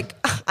is girl's she? like,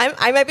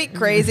 I might be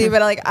crazy,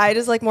 but like I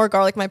just like more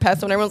garlic in my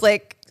pesto. And everyone's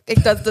like,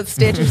 it does the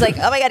stitch. It's like,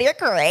 oh my God, you're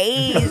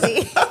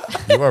crazy.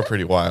 You are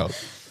pretty wild.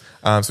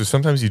 So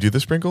sometimes you do the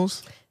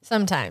sprinkles?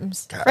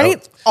 Sometimes.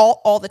 Franny,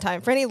 all the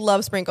time. Franny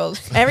loves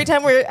sprinkles. Every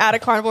time we're at a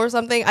carnival or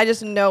something, I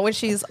just know when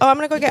she's, I'm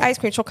going to go get ice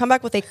cream. She'll come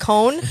back with a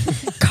cone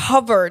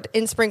covered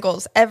in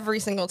sprinkles every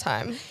single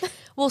time.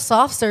 Well,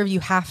 soft serve, you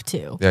have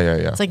to. Yeah.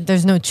 It's like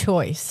there's no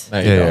choice. No,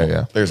 you don't.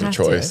 Yeah. There's a Have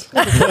to. choice.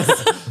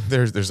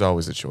 There's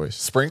always a choice.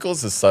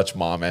 Sprinkles is such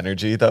mom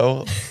energy,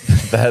 though.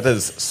 That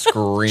is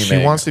screaming. She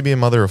wants to be a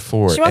mother of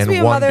 4 She wants and to be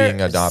a one mother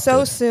being adopted.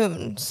 so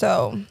soon.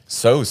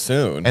 so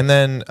soon. And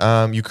then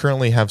you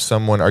currently have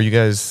someone. Are you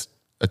guys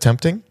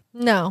attempting?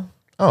 No.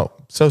 Oh,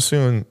 so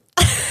soon.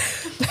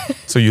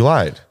 So you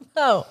lied.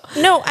 Oh.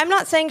 No, I'm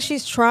not saying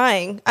she's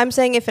trying. I'm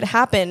saying if it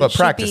happened, But she'd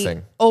practicing.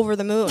 be over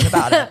the moon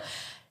about it.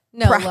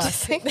 No, look.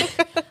 Practicing.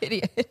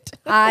 Idiot.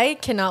 I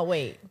cannot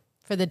wait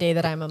for the day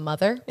that I'm a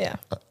mother. Yeah.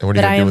 And what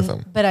are you going to do with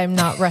them? But I'm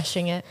not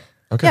rushing it.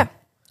 Okay. Yeah.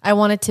 I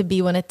want it to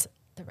be when it's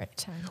the right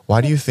time.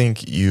 Why do you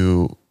think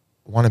you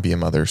want to be a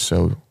mother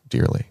so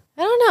dearly?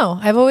 I don't know.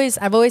 I've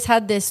always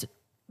had this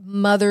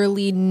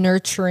motherly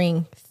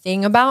nurturing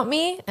thing about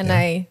me, and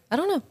I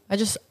don't know. I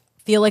just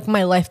feel like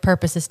my life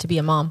purpose is to be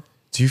a mom.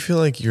 Do you feel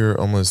like you're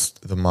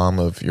almost the mom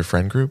of your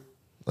friend group?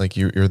 Like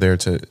you're there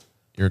to,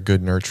 you're a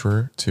good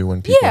nurturer to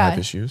when people have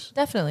issues?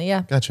 Definitely,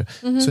 yeah. Gotcha.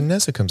 So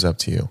Nezza comes up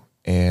to you,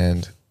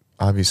 and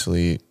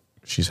obviously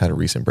she's had a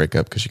recent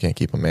breakup because she can't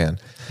keep a man.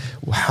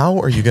 How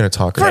are you going to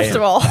talk her? First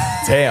of all,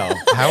 Damn.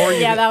 How are you?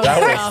 Yeah, that was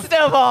tough. first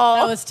of all,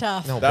 That was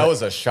tough. No, That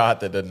was a shot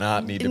that did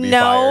not need to be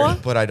No.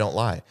 fired. but I don't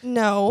lie.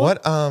 no.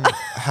 What?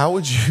 How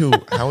would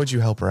you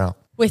help her out?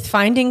 With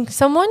finding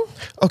someone?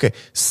 Okay,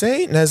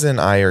 say Nezza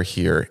and I are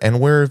here, and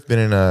we've been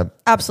in a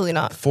Absolutely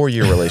not.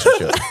 4-year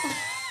relationship,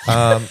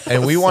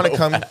 and we want to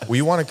come.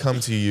 We want to come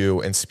to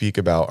you and speak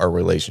about our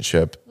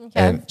relationship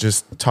and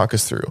just talk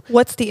us through.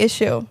 What's the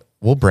issue?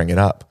 We'll bring it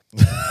up.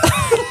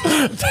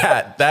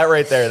 That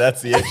right there,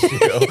 that's the issue.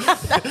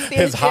 That's the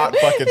His issue. hot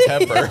fucking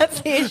temper.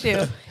 That's the issue.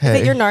 Is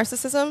Hey. it your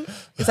narcissism?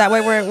 Is that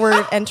why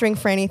we're entering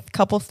Franny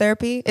couples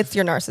therapy? It's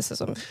your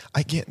narcissism.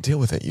 I can't deal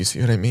with it. You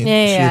see what I mean?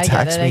 Yeah, She I get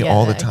attacks it, I me get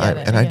all it, the I get time,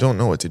 it, and I I get don't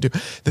know what to do.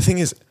 The thing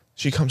is,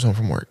 she comes home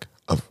from work.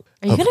 Are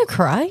you going to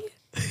cry?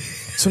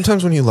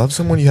 Sometimes when you love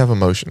someone, you have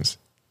emotions.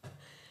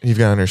 You've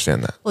got to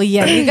understand that. Well,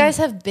 yeah, you guys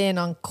have been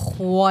on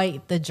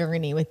quite the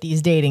journey with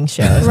these dating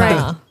shows.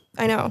 Huh?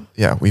 I know.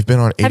 Yeah, we've been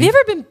on 80. Have you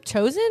ever been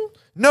chosen?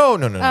 No.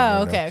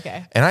 Oh,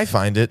 okay. And I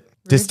find it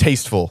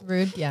distasteful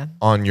Rude, yeah.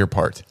 on your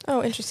part.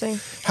 Oh, interesting.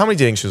 How many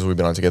dating shows have we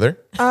been on together?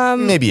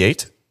 Maybe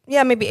 8.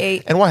 Yeah, maybe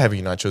 8. And why have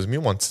you not chosen me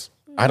once?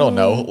 I don't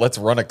know. Let's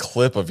run a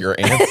clip of your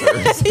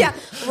answers. Yeah,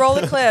 roll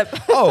the clip.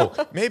 Oh,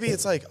 maybe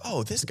it's like,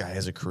 oh, this guy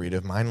has a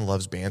creative mind and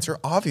loves banter.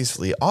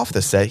 Obviously, off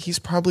the set, he's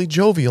probably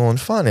jovial and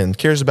fun and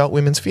cares about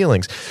women's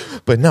feelings.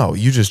 But no,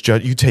 you just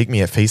you take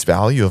me at face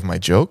value of my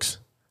jokes.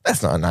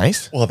 That's not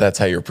nice. Well, that's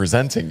how you're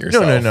presenting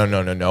yourself.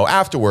 No.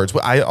 Afterwards,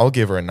 I'll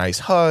give her a nice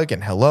hug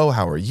and hello,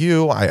 how are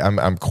you?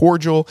 I'm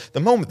cordial. The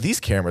moment these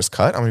cameras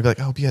cut, I'm gonna be like,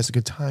 I hope you has a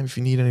good time. If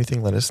you need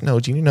anything, let us know.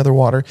 Do you need another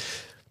water?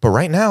 But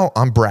right now,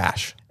 I'm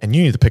brash, and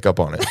you need to pick up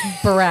on it.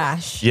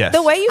 Brash. Yes.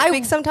 The way you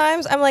speak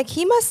sometimes, I'm like,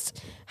 he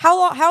must.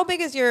 How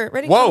big is your?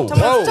 Ready? Whoa, Tell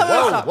me when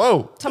to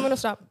whoa. Tell me when to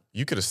stop.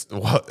 You could have.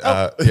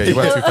 Yeah, you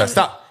went too fast.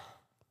 Stop.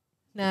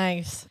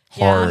 Nice.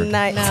 Hard.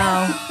 Nice.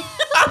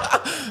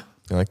 No.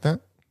 You like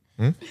that?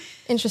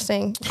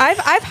 Interesting.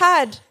 I've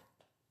had.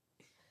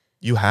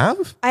 You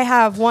have? I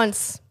have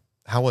once.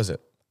 How was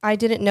it? I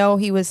didn't know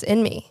he was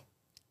in me.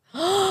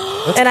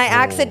 And I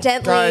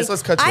accidentally. Guys,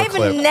 let's cut to a I've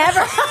clip. never.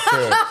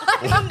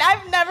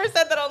 I've never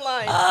said that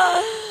online.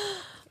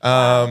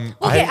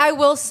 Okay, I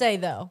will say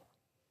though,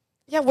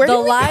 Yeah, where the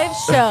did we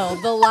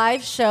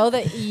live show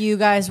that you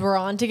guys were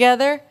on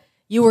together,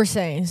 you were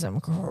saying some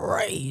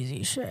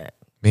crazy shit.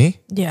 Me?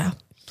 Yeah.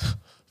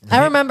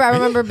 I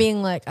remember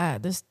being like,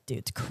 this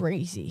dude's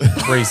crazy.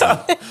 Crazy.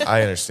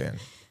 I understand.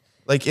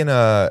 Like in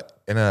a.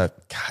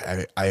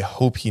 God, I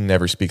hope he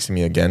never speaks to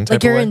me again. Type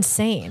Like you're of way.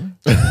 insane.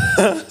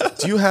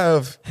 Do you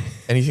have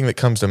anything that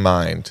comes to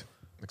mind?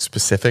 Like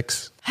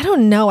specifics? I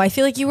don't know. I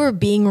feel like you were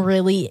being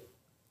really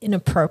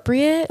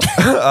inappropriate.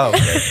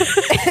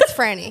 It's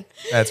Franny.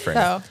 That's fair.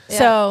 So, yeah.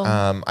 So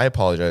I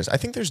apologize. I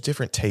think there's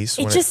different tastes.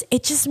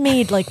 it just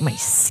made like my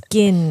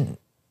skin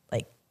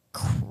like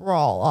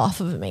crawl off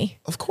of me.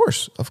 Of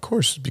course,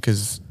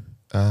 because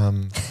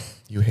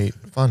you hate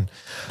fun.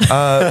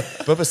 But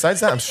besides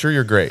that, I'm sure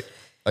you're great.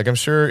 Like I'm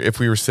sure if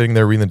we were sitting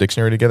there reading the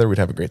dictionary together, we'd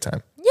have a great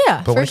time.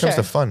 Yeah, But when it for comes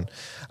to sure.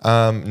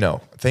 fun, no.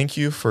 Thank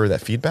you for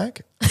that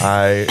feedback.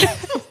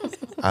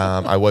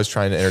 I was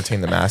trying to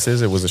entertain the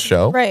masses. It was a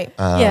show, Right.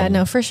 Yeah,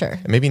 no, for sure.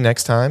 And maybe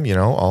next time,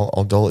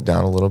 I'll dull it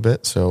down a little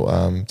bit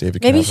so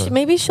David can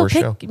Maybe she'll worse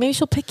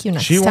show. pick you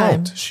next She time.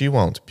 won't. She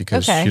won't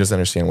because Okay. she doesn't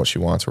understand what she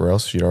wants, or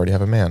else she'd already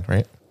have a man,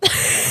 right?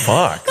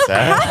 Fuck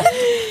that.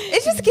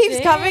 It just keeps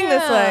coming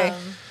this way.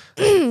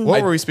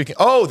 What were we speaking?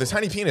 Oh, the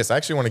tiny penis. I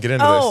actually want to get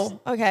into Oh,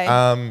 okay.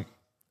 this.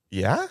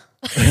 Yeah.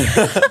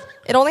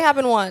 It only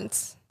happened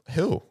once.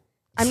 Who?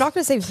 I'm not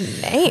going to say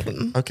his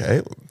name.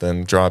 Okay,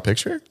 then draw a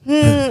picture.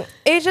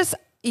 It just,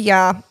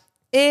 yeah.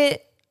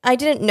 I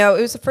didn't know.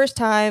 It was the first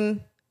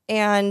time,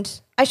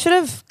 and I should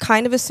have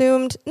kind of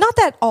assumed, not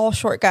that all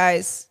short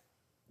guys,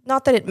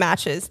 not that it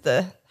matches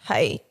the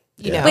height,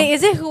 you know. Wait,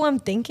 is it who I'm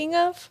thinking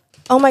of?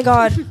 Oh my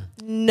God,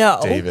 no.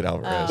 David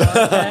Alvarez.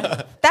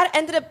 That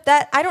ended up,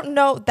 I don't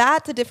know,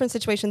 that's a different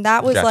situation.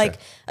 That was Gotcha. like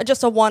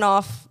just a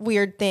one-off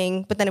weird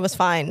thing, but then it was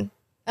fine.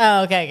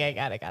 Oh, okay,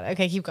 got it.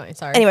 Okay, keep going.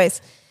 Sorry.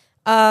 Anyways,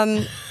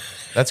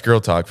 That's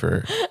girl talk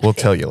for. We'll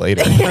tell you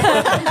later.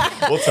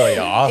 We'll tell you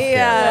off.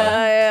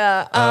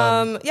 yeah.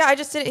 I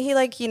just did it. He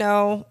like, you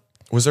know,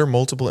 Was there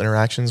multiple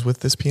interactions with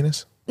this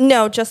penis?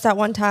 no, just that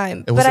one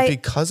time. Was But it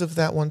because of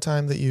that one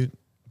time that you?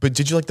 But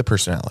did you like the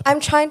personality? I'm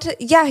trying to,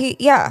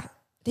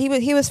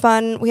 he was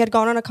fun. We had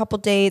gone on a couple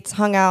dates,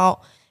 hung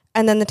out,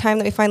 and then the time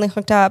that we finally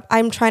hooked up,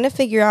 I'm trying to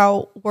figure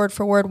out word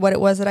for word what it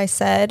was that I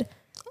said.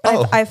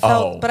 I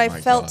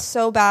felt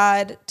so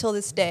bad till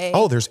this day.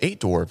 Oh, there's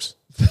 8 dwarves.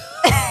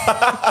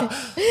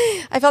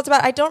 I felt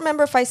bad. I don't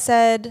remember if I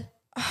said,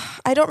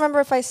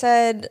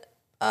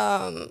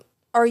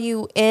 are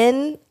you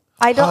in?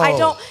 I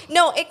don't.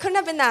 No, it couldn't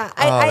have been that.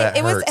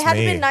 It had to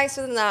be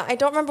nicer than that. I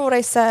don't remember what I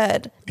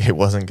said. It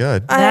wasn't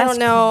good. I don't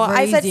know. I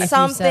crazy said if you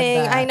something.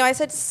 said that. I know I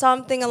said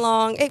something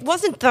along. It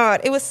wasn't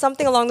that. It was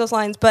something along those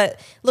lines. But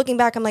looking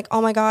back, I'm like, oh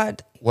my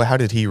God. Well, how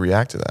did he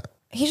react to that?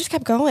 He just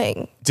kept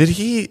going. Did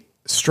he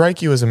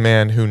strike you as a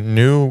man who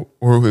knew,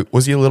 or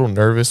was he a little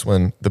nervous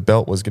when the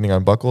belt was getting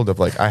unbuckled? Of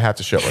like, I have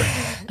to show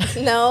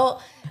her. No,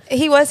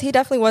 he was. He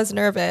definitely was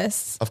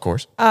nervous. Of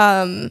course.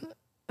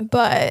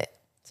 But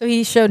So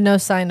he showed no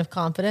sign of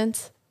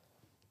confidence.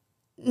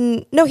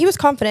 no, he was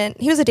confident.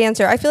 He was a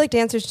dancer. I feel like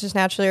dancers just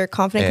naturally are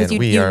confident And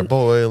we are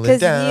boiling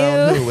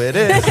down who it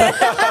is.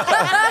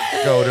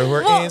 Go to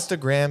her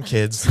Instagram,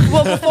 kids.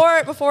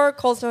 Well, before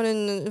Cold Stone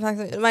and in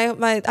fact,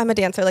 I'm a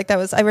dancer. Like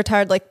I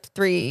retired like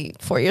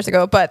 3-4 years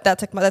ago, but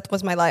that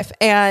was my life.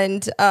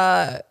 And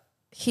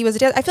he was a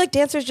dancer. I feel like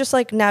dancers just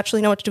like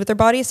naturally know what to do with their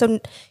body. So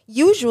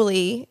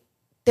usually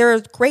they're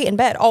great in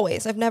bed.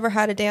 Always. I've never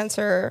had a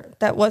dancer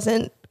that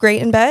wasn't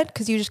great in bed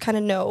because you just kind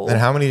of know. And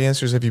how many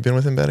dancers have you been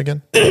with in bed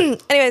again?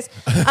 Anyways,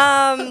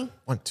 1,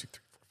 2,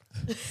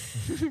 3,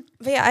 4.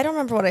 but yeah, I don't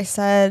remember what I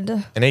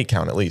said. An 8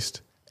 count at least.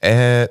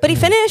 But he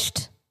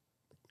finished.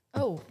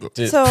 Oh,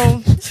 So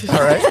All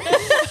right.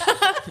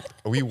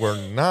 We were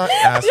not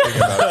asking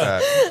about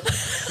that.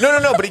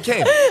 No, but he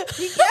came.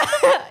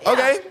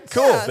 Okay,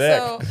 cool. yeah,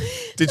 so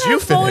Did you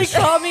fully finish?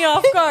 caught me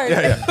off guard.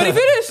 Yeah. But he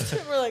finished.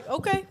 We're like,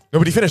 okay. No,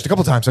 but he finished a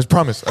couple times. I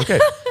promise. Okay.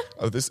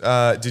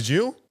 Did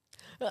you?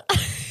 I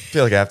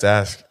feel like I have to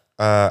ask.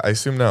 I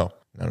assume no.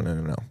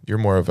 No. You're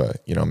more of a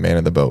man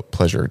of the boat,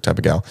 pleasure type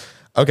of gal.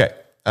 Okay.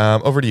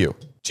 Over to you.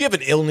 Do you have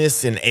an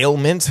illness, an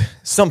ailment,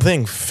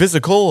 something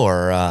physical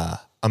or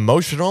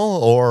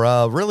emotional,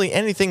 or really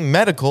anything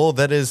medical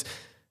that is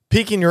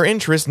piquing your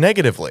interest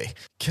negatively?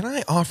 Can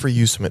I offer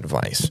you some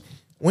advice?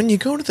 When you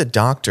go to the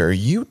doctor,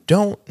 you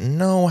don't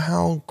know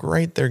how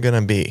great they're going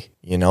to be.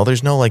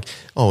 There's no like,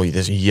 oh,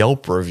 this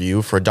Yelp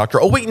review for a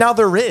doctor. Oh, wait, now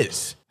there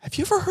is. Have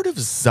you ever heard of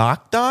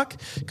ZocDoc?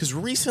 Because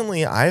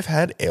recently I've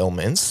had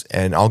ailments,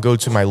 and I'll go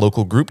to my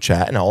local group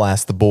chat and I'll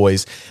ask the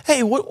boys,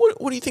 hey, what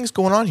do you think's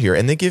going on here?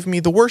 And they give me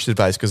the worst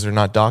advice because they're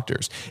not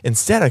doctors.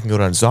 Instead, I can go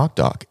down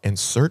ZocDoc and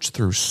search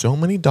through so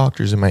many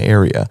doctors in my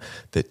area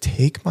that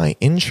take my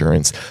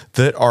insurance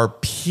that are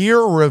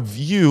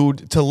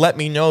peer-reviewed to let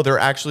me know they're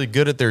actually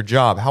good at their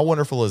job. How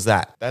wonderful is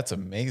that? That's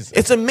amazing.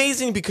 It's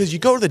amazing because you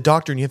go to the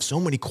doctor and you have so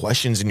many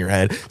questions in your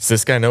head. Does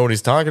this guy know what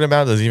he's talking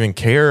about? Does he even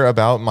care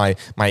about my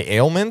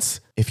ailments?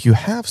 If you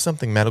have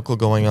something medical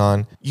going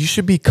on, you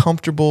should be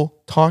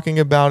comfortable talking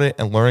about it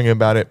and learning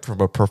about it from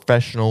a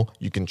professional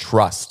you can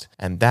trust.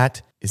 And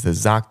that is the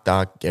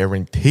ZocDoc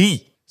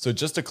guarantee. So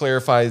just to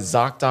clarify,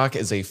 ZocDoc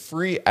is a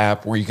free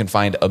app where you can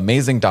find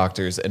amazing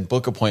doctors and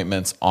book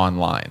appointments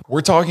online.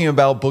 We're talking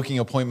about booking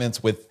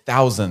appointments with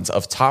thousands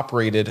of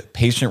top-rated,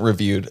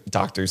 patient-reviewed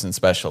doctors and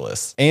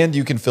specialists. And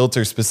you can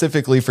filter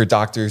specifically for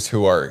doctors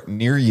who are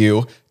near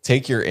you,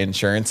 take your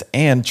insurance,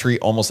 and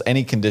treat almost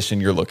any condition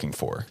you're looking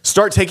for.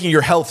 Start taking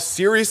your health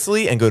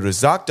seriously and go to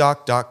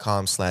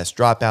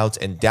ZocDoc.com/dropouts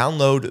and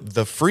download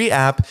the free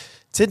app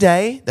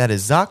today. That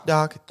is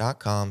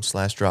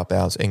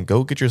ZocDoc.com/dropouts, and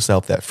go get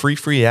yourself that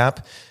free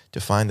app to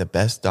find the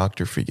best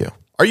doctor for you.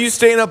 Are you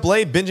staying up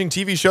late binging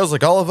TV shows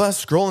like all of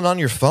us, scrolling on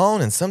your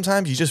phone, and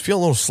sometimes you just feel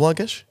a little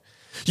sluggish?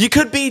 You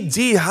could be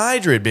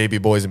dehydrated, baby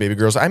boys and baby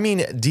girls. I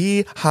mean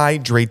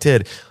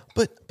dehydrated.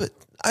 But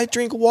I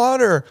drink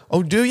water.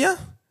 Oh, do you?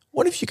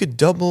 What if you could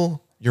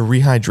double your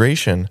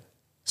rehydration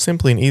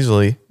simply and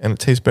easily, and it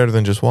tastes better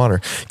than just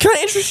water? Can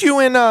I interest you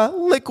in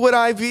Liquid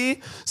IV?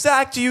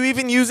 Zach, do you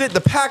even use it?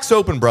 The pack's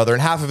open, brother,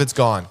 and half of it's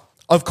gone.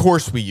 Of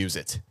course we use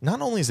it.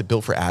 Not only is it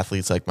built for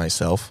athletes like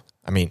myself,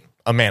 I mean,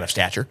 a man of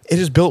stature, it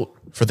is built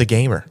for the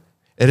gamer.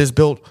 It is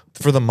built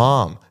for the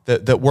mom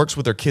that works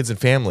with their kids and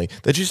family,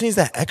 that just needs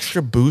that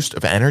extra boost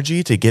of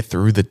energy to get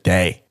through the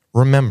day.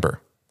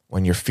 Remember,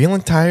 when you're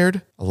feeling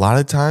tired, a lot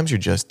of times you're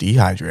just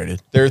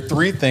dehydrated. There are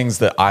 3 things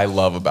that I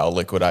love about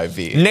Liquid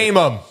IV. Name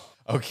them.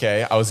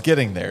 Okay, I was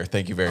getting there.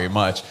 Thank you very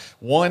much.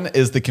 One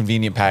is the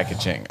convenient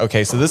packaging.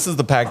 Okay, so this is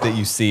the pack that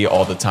you see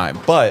all the time,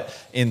 but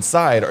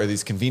inside are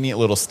these convenient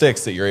little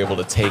sticks that you're able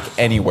to take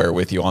anywhere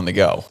with you on the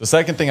go. The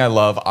second thing I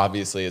love,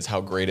 obviously, is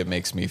how great it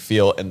makes me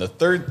feel. And the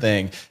third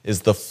thing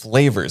is the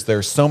flavors. There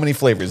are so many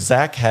flavors.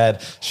 Zach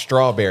had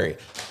strawberry.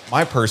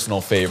 My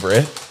personal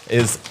favorite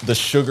is the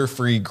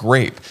sugar-free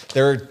grape.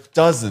 There are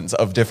dozens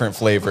of different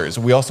flavors.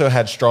 We also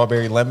had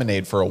strawberry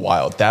lemonade for a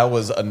while. That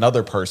was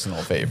another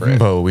personal favorite.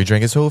 But we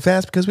drank it so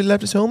fast because we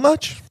loved it so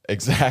much.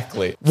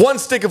 Exactly. 1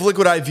 stick of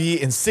Liquid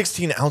IV and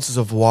 16 ounces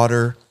of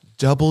water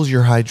doubles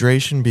your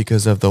hydration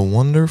because of the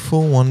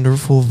wonderful,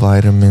 wonderful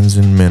vitamins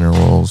and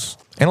minerals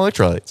and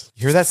electrolytes.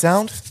 You hear that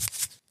sound?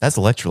 That's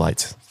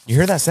electrolytes. You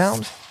hear that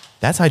sound?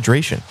 That's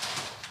hydration.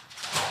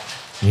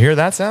 You hear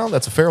that sound?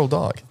 That's a feral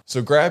dog.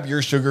 So grab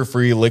your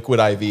sugar-free Liquid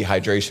IV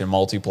hydration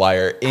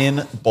multiplier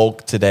in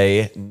bulk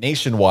today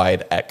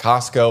nationwide at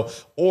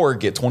Costco, or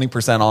get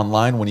 20%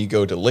 online when you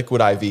go to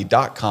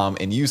liquidiv.com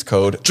and use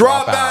code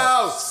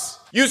Dropouts!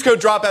 Use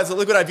code Dropouts at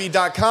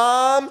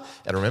liquidiv.com.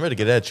 And remember to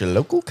get it at your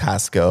local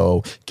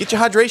Costco. Get your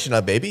hydration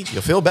up, baby.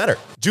 You'll feel better.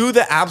 Do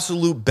the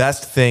absolute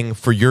best thing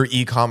for your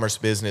e-commerce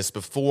business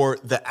before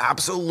the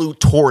absolute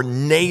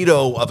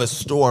tornado of a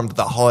storm that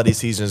the holiday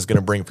season is going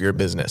to bring for your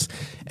business.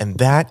 And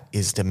that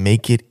is to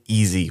make it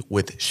easy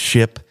with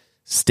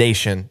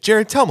ShipStation.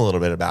 Jared, tell them a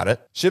little bit about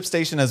it.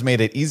 ShipStation has made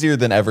it easier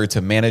than ever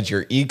to manage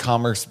your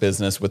e-commerce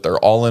business with their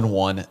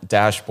all-in-one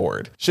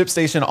dashboard.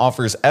 ShipStation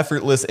offers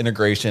effortless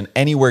integration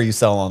anywhere you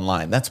sell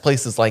online. That's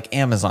places like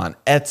Amazon,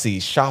 Etsy,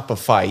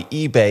 Shopify,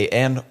 eBay,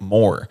 and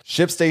more.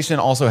 ShipStation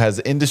also has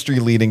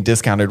industry-leading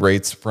discounted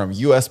rates from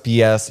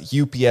USPS,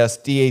 UPS,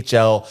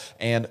 DHL,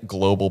 and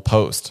Global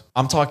Post.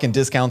 I'm talking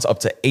discounts up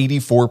to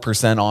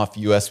 84% off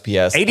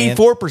USPS.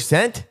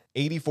 84%?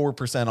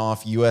 84%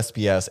 off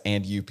USPS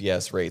and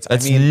UPS rates.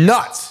 That's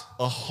nuts.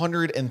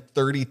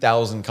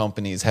 130,000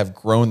 companies have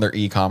grown their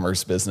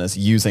e-commerce business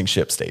using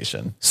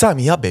ShipStation. Sign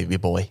me up, baby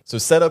boy. So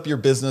set up your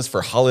business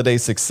for holiday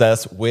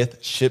success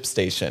with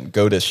ShipStation.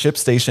 Go to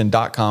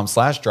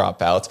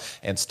shipstation.com/dropouts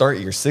and start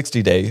your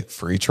 60-day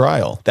free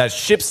trial. That's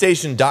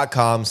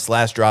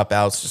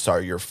shipstation.com/dropouts to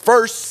start your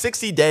first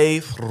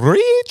 60-day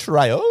free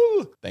trial.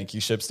 Thank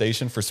you,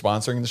 ShipStation, for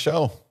sponsoring the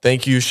show.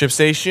 Thank you,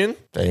 ShipStation.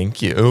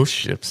 Thank you,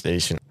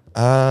 ShipStation.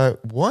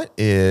 What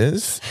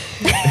is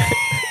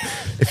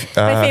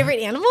My favorite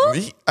animal?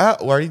 we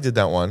already did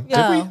that one.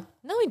 Did we?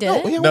 No, we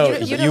didn't. No,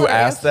 you you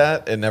asked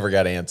that and never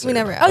got answered. We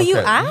never. Oh, you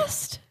Okay.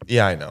 asked?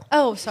 Yeah, I know.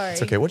 Oh, sorry.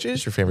 It's okay. Which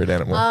is your favorite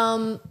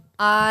animal?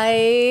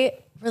 I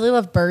really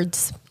love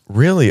birds.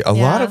 Really? A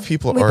lot Yeah. of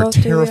people We are both do,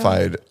 yeah.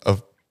 terrified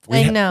of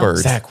I know.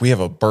 birds. Zach, we have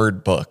a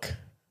bird book.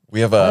 We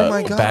have a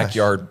my gosh.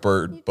 backyard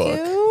bird book.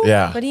 do?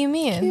 Yeah. What do you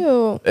mean?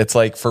 Cute. It's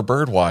like for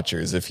bird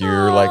watchers. If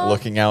you're like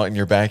looking out in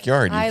your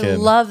backyard, you I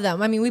can. love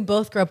them. I mean, we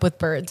both grew up with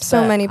birds.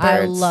 So but many I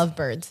birds. love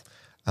birds.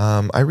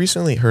 I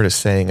recently heard a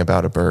saying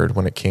about a bird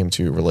when it came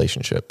to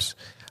relationships.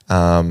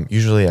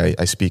 Usually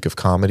I speak of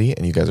comedy,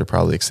 and you guys are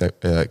probably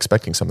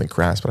expecting something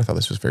crass, but I thought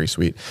this was very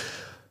sweet.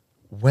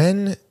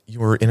 When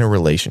you're in a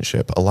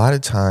relationship, a lot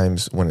of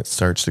times when it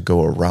starts to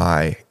go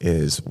awry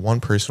is one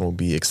person will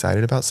be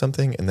excited about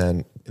something, and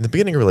then in the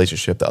beginning of a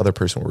relationship, the other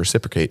person will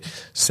reciprocate.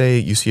 Say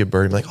you see a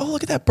bird and be like, oh,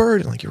 look at that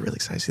bird. And like, you're really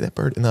excited to see that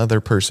bird. And the other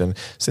person,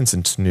 since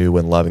it's new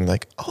and loving,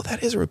 like, oh,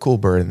 that is a cool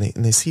bird. And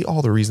they see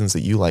all the reasons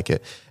that you like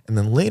it. And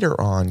then later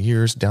on,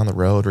 years down the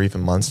road, or even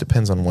months,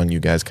 depends on when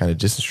you guys kind of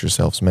distance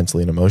yourselves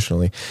mentally and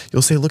emotionally,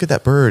 you'll say, look at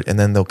that bird. And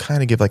then they'll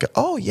kind of give like,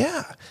 oh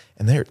yeah.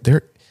 And they're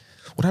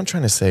what I'm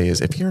trying to say is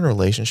if you're in a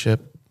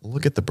relationship,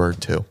 look at the bird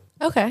too.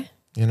 Okay.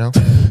 You know,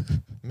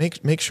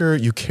 make sure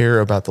you care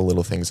about the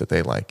little things that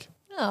they like.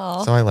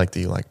 Oh, So I like that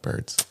you like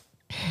birds.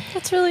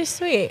 that's really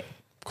sweet.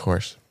 Of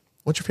course.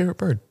 What's your favorite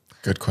bird?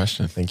 Good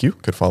question. Thank you.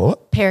 Good follow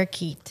up.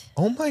 Parakeet.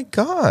 Oh my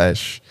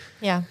gosh.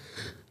 Yeah.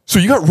 So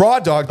you got raw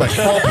dogged by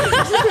small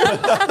pigs.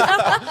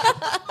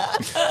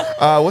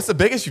 What's the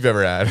biggest you've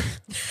ever had?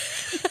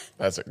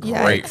 That's a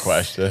great Yikes.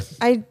 question.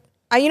 I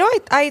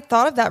I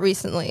thought of that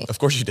recently. Of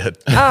course you did.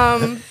 Because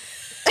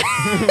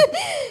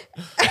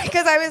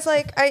I was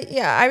like,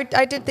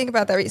 I did think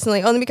about that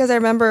recently, only because I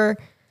remember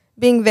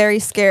being very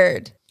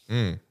scared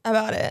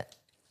about it.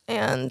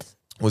 And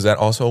Was that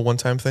also a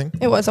one-time thing?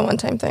 it was a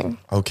one-time thing.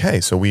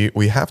 Okay, so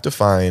we have to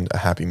find a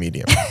happy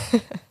medium.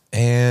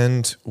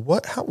 And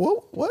what's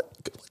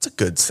a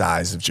good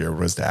size if Jared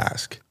was to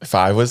ask? If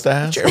I was to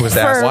ask, Jared was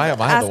to ask. why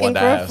am I the one to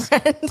ask?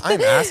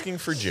 I'm asking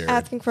for Jared.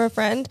 Asking for a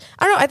friend.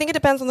 I don't know. I think it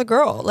depends on the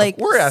girl. Like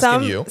We're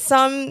asking you.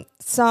 Some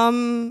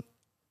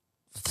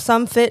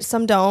fit,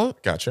 some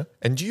don't. Gotcha.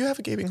 And do you have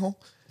a gaping hole?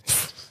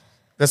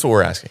 That's what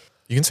we're asking.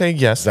 You can say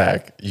yes.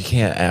 Zach, you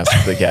can't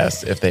ask the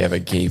guest if they have a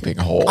gaping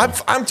hole.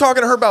 I'm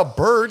talking to her about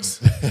birds.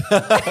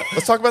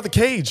 Let's talk about the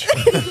cage.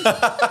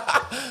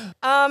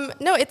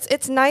 No,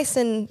 it's nice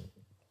and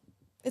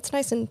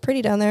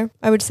pretty down there,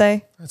 I would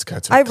say. Let's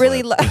cut to I a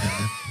really clip. love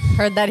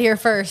Heard that here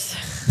first.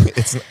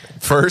 It's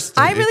first.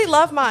 I really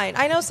love mine.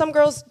 I know some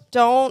girls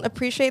don't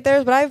appreciate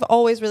theirs, but I've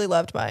always really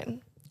loved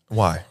mine.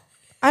 Why?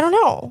 I don't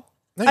know.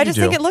 No, I you just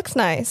do. think it looks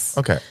nice.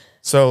 Okay.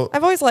 So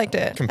I've always liked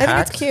it. I Compact?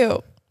 think it's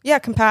cute. Yeah,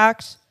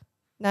 compact,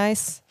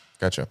 nice,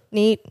 gotcha.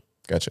 neat.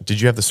 Gotcha. Did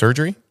you have the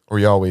surgery or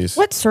you always?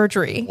 What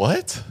surgery?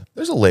 What?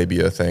 There's a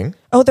labia thing.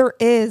 Oh, there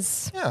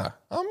is. Yeah.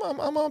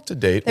 I'm up to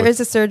date. There with is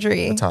a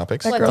surgery. the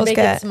topics. that What, to girls make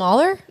get. it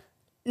smaller?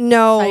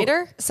 No.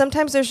 Tighter?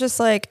 Sometimes there's just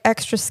like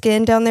extra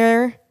skin down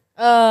there.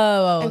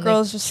 Oh, And they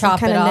girls just chop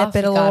kinda it nip off. it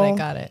a Got little. it.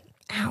 Got it.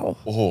 Ow.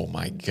 Oh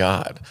my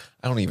God.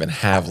 I don't even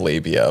have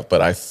labia,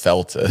 but I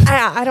felt it.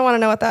 I don't want to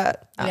know what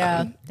that.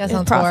 Yeah, that the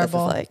sounds process is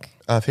horrible. like.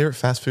 Favorite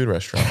fast food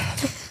restaurant?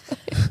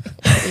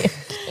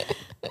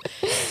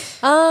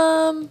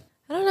 I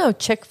don't know.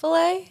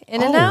 Chick-fil-A,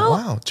 In-N-Out. Oh,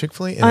 wow.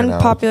 Chick-fil-A, In-N-Out.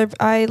 Unpopular.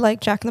 I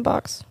like Jack in the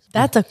Box.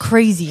 That's a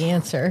crazy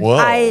answer. Whoa.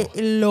 I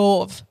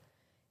love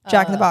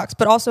Jack in the Box.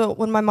 But also,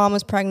 when my mom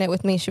was pregnant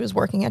with me, she was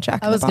working at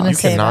Jack in the was Box. gonna You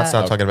say cannot that.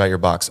 stop talking about your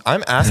box.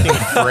 I'm asking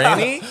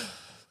Franny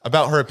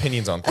about her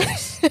opinions on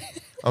things.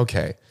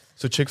 Okay.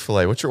 So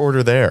Chick-fil-A, what's your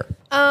order there?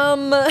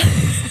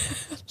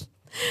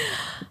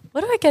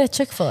 What do I get at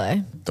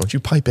Chick-fil-A? Don't you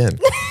pipe in.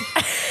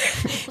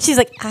 She's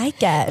like, I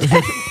get.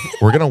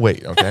 We're going to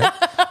wait, okay?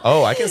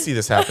 Oh, I can see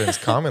this happens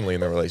commonly in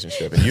the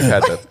relationship. And you've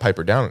had to pipe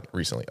her down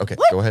recently. Okay,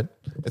 go ahead.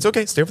 It's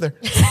okay. Stay over there.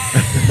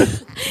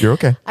 You're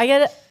okay. I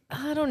get.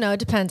 I don't know. It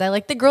depends. I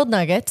like the grilled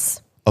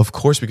nuggets. Of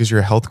course, because you're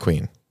a health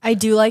queen. I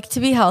do like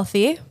to be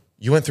healthy.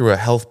 You went through a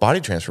health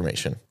body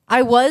transformation.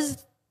 I was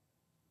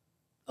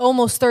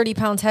almost 30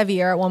 pounds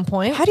heavier at one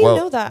point. How do you Well-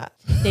 know that?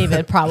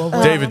 David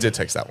probably. David did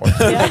text that one.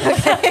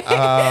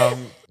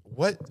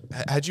 What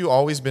had you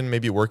always been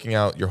maybe working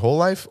out your whole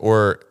life,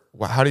 or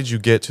how did you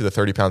get to the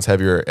 30 pounds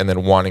heavier and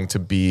then wanting to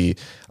be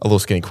a little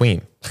skinny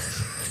queen?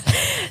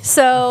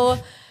 So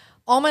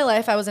all my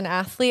life I was an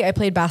athlete. I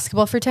played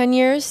basketball for 10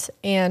 years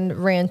and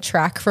ran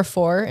track for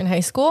 4 in high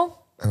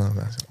school. I love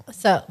basketball.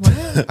 So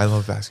I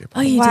love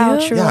basketball. oh, you Wow,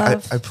 do? true Yeah,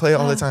 love. I play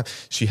all the time.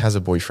 She has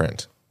a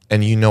boyfriend,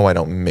 and you know I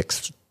don't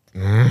mix.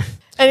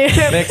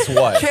 Mix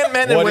what? Can't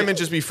men and What women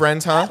just be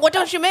friends, huh? What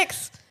don't you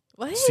mix?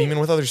 What? Semen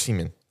with other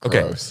semen.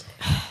 Okay, Gross.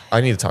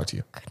 I need to talk to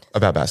you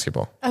about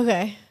basketball.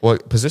 Okay.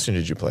 What position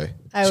did you play?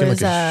 I Seemed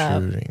was, like a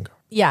shooting guard.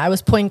 Yeah, I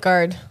was point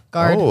guard.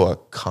 Oh, a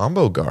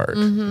combo guard.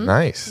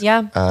 Nice.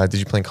 Yeah. Did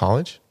you play in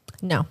college?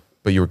 No.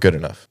 But you were good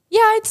enough. Yeah,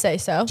 I'd say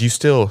so. Do you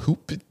still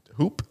hoop?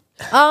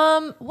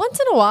 Once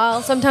in a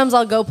while, sometimes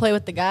I'll go play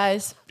with the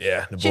guys.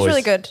 Yeah, the She's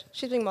really good.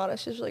 She's being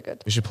modest. She's really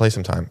good. We should play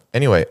sometime.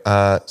 Anyway,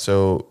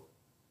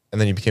 and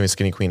then you became a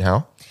skinny queen.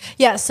 How?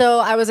 Yeah, so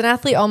I was an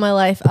athlete all my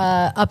life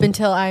up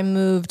until I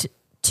moved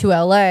to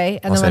LA.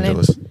 And Los then when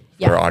Angeles.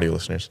 Yeah. For our audio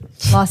listeners.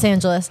 Los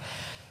Angeles.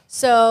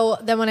 So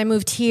then when I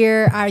moved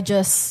here, I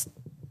just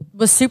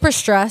was super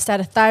stressed. I had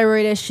a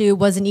thyroid issue,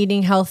 wasn't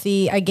eating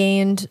healthy. I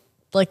gained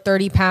like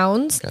 30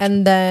 pounds. Gotcha.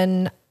 And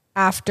then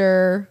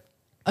after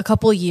a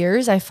couple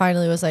years, I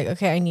finally was like,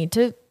 okay, I need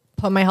to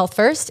put my health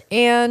first.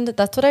 And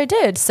that's what I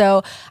did.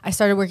 So I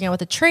started working out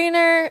with a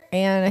trainer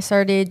and I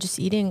started just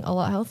eating a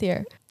lot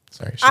healthier.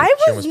 Sorry, she I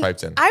almost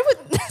piped in. I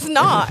was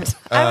not.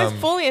 I was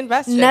fully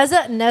invested.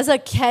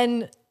 Nezza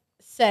can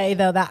say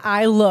though that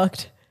I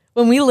looked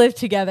when we lived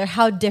together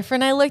how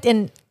different I looked,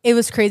 and it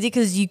was crazy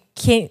because you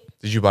can't.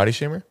 Did you body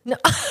shame her? No,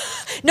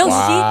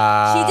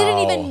 Wow. she didn't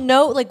even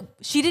know. Like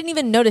she didn't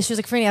even notice. She was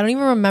like, "Franny, I don't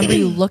even remember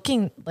you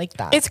looking like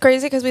that." It's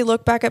crazy because we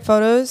look back at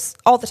photos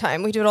all the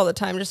time. We do it all the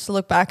time just to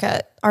look back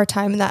at our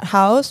time in that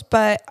house.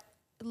 But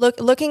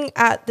looking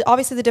at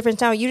obviously the difference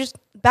now, you just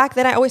back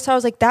then I always thought I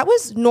was like that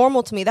was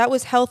normal to me. That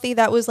was healthy.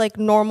 That was like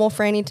normal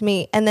Franny to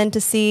me. And then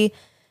to see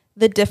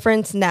the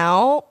difference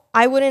now,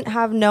 I wouldn't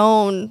have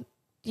known.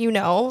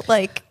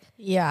 Like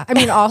yeah.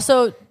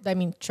 I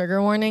mean,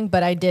 trigger warning,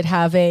 but I did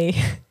have a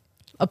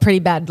pretty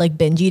bad like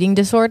binge eating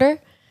disorder.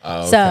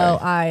 Oh, So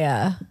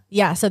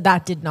okay. so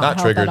that did not help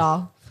triggered. at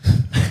all.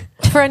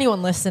 For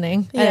anyone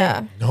listening,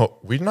 yeah. No,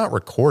 we're not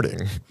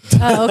recording.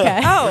 Oh,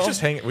 okay. We're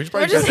just hanging. We should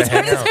probably We're just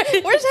hang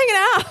out. We're just hanging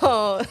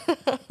out.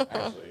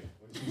 Actually,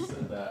 when she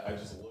said that, I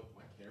just looked,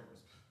 my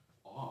camera's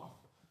off.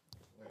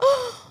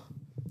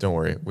 Don't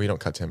worry, we don't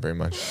cut to him very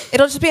much.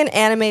 It'll just be an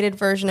animated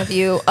version of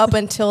you up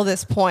until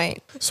this point.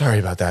 Sorry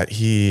about that.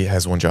 He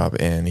has one job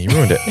and he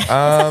ruined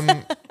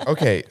it.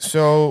 Okay,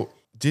 so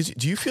do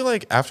you feel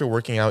like after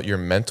working out, your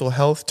mental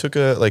health took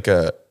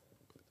a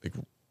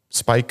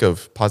spike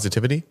of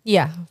positivity,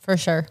 Yeah, for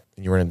sure.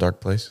 and you were in a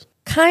dark place?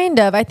 Kind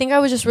of. I think I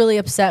was just really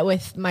upset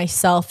with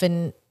myself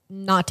and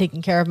not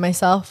taking care of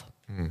myself.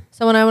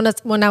 So when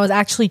I was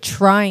actually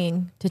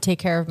trying to take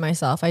care of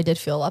myself, I did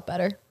feel a lot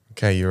better.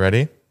 Okay, you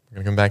ready? We're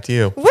gonna come back to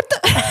you. What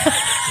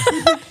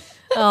the?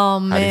 Oh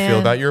man. How do you feel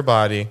about your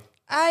body?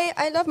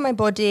 I love my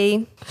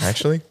body.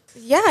 Actually,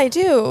 Yeah, I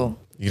do.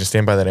 you gonna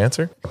stand by that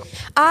answer?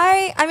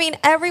 I mean,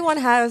 everyone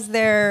has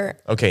their.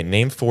 Okay,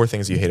 name 4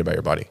 things you hate about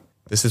your body.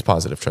 This is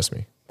positive. Trust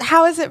me.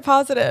 How is it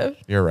positive?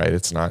 You're right.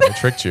 It's not. I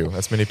tricked you.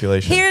 That's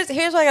manipulation. Here's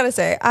what I gotta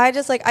say.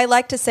 I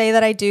like to say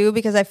that I do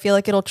because I feel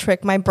like it'll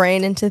trick my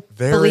brain into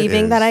There it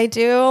believing is. that I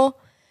do.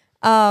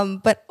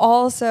 But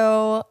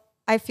also,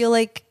 I feel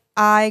like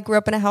I grew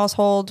up in a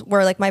household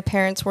where like my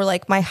parents were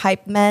like my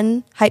hype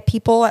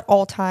people at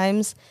all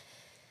times.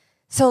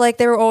 So like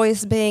they were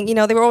always being,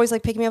 they were always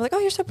like picking me up like, oh,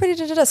 you're so pretty.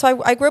 Da, da, da.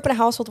 So I grew up in a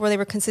household where they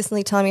were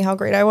consistently telling me how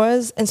great I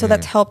was. And so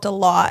that's helped a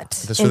lot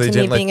So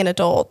into me being an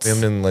adult. They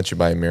didn't let you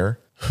buy a mirror?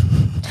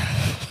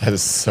 That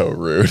is so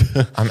rude.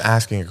 I'm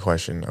asking a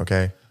question,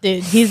 okay?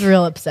 Dude, he's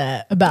real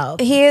upset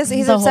about He's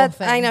the whole upset.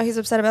 thing. I know he's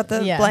upset about the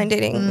blind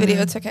dating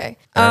video. It's okay.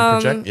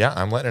 I'm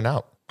letting it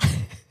out.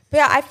 But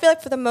yeah, I feel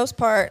like for the most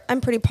part, I'm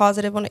pretty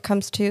positive when it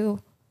comes to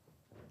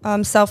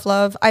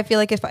self-love. I feel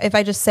like if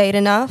I just say it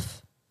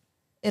enough,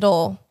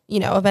 it'll,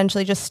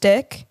 eventually just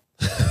stick.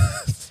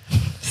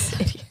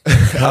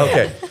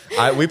 Okay.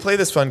 We play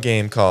this fun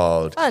game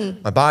called Fun.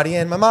 My Body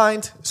and My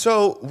Mind.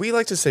 So we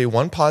like to say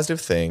one positive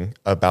thing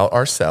about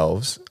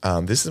ourselves.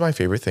 This is my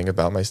favorite thing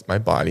about my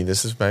body.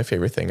 This is my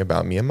favorite thing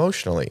about me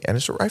emotionally. And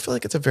I feel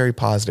like it's a very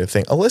positive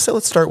thing. Alyssa,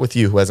 let's start with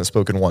you, who hasn't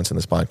spoken once in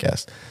this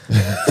podcast.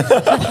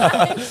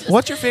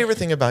 What's your favorite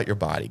thing about your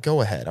body? Go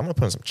ahead. I'm going to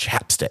put on some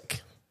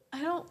chapstick.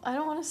 I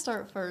don't want to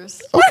start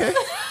first. Okay.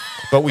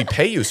 But we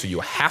pay you, so you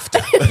have to.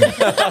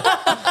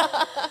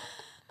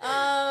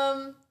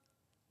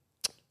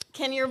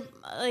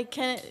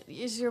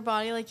 Is your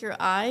body like your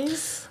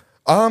eyes?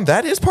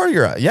 That is part of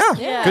your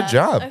yeah. Good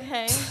job.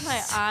 Okay,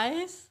 my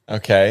eyes.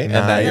 Okay, and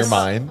now your Nice.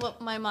 mind.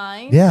 What, my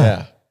mind?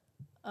 Yeah.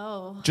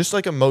 Oh. Just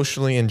like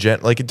emotionally and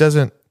like it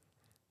doesn't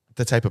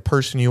the type of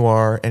person you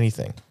are,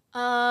 anything.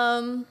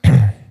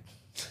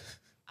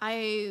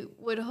 I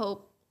would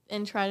hope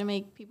and try to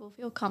make people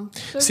feel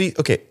comfortable. See,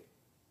 okay,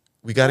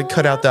 we got to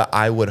cut out the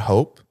I would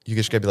hope. You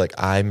just got to be like,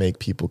 I make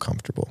people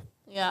comfortable.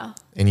 Yeah.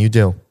 And you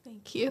do.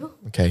 Thank you.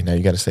 Okay, now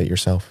you got to say it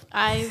yourself.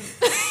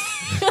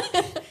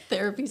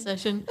 Therapy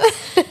session.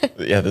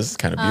 Yeah, this is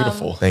kind of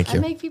beautiful. Thank I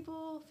you. make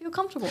people feel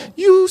comfortable.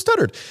 You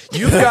stuttered.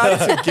 You've got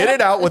to get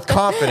it out with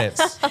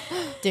confidence.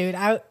 Dude,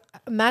 I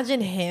imagine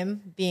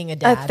him being a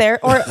dad. I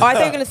thought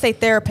you were going to say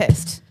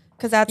therapist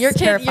because that's Your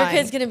terrifying.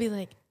 kid's gonna be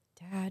like,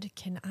 Dad,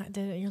 can I?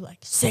 You're like,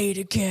 say it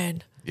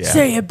again. Yeah.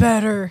 Say it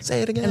better.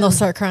 Say it again. And they'll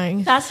start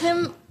crying. That's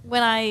him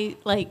when I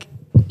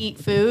eat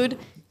food.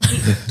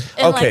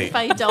 And Okay. if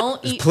I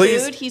don't eat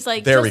Please, food, he's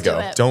like, there just we go.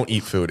 do it. Don't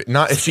eat food.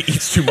 Not if she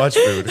eats too much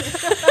food.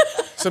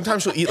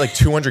 Sometimes she'll eat like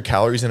 200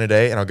 calories in a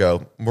day, and I'll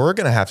go, we're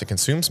going to have to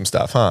consume some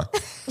stuff,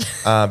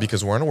 huh?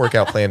 Because we're on a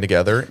workout plan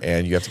together,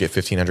 and you have to get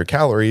 1,500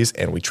 calories,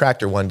 and we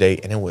tracked her one day,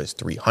 and it was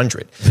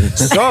 300.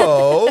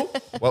 So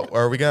what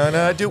are we going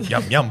to do?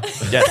 Yum, yum.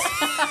 Yes.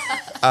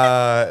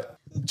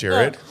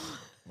 Jared?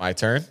 My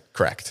turn.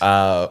 Correct.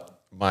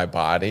 My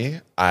body.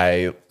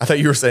 I thought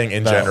you were saying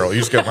in general. You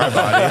just go, my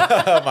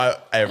body. my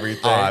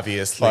everything.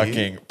 Obviously.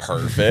 Fucking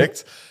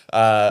perfect.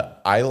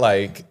 I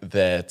like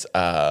that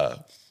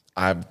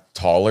I'm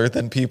taller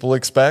than people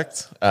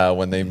expect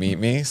when they meet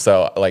me.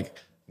 So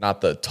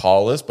not the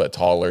tallest, but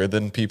taller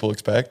than people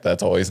expect.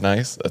 That's always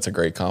nice. That's a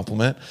great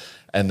compliment.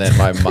 And then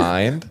my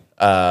mind,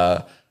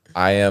 I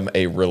am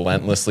a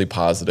relentlessly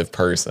positive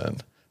person.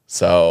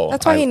 So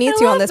That's why he needs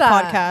you on this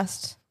that.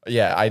 podcast.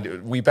 yeah,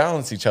 we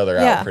balance each other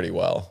out pretty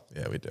well.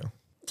 Yeah, we do.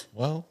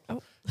 Well,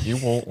 you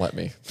won't let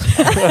me.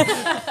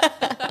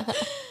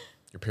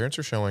 Your parents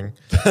are showing.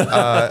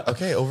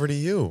 Okay, over to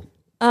you.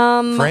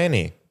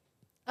 Franny.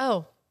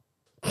 Oh,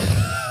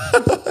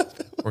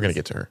 We're going to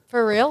get to her.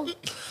 for real?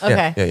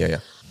 Okay. Yeah.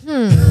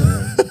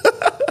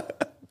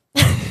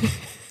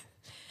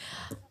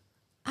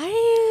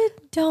 I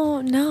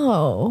don't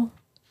know.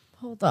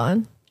 Hold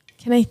on.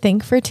 Can I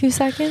think for 2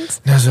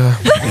 seconds? Nezza.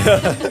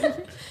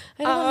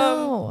 I don't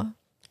know.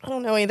 I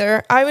don't know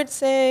either. I would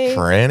say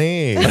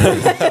Franny.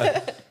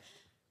 I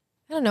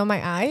don't know.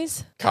 My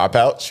eyes. Cop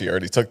out. She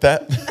already took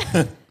that.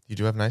 You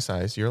do have nice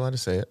eyes. You're allowed to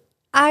say it.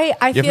 I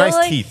You feel have nice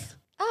like teeth.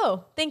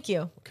 Oh, thank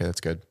you. Okay,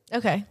 that's good.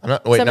 Okay.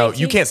 Wait, So no, my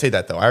you teeth- can't say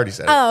that though. I already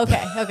said it. Oh,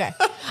 okay.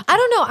 I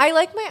don't know. I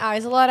like my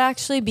eyes a lot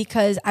actually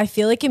because I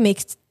feel like it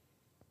makes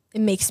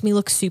me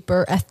look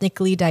super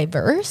ethnically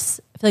diverse.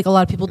 I feel like a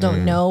lot of people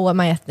don't know what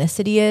my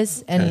ethnicity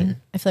is, and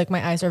I feel like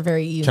my eyes are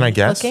very unique Can I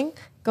guess? looking.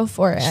 Go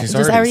for it. She's I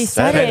already already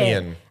said said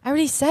Kenyan. it. I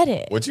already said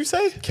it. What'd you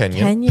say? Kenyan.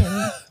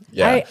 Kenyan.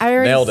 Yeah, I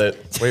already nailed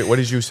it. Wait, what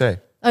did you say?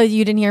 Oh,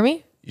 you didn't hear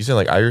me? You said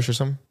like Irish or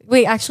something?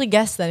 Wait, actually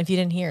guess then if you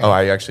didn't hear it. Oh,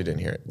 I actually didn't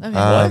hear it. Okay.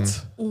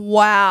 What?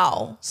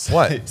 wow.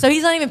 What? So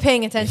he's not even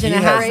paying attention He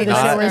to half has of the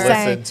not shit we're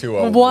saying. listened to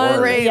a one,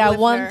 word. yeah, Great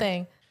one listener.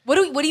 thing.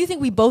 What do you think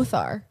we both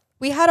are?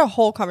 We had a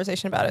whole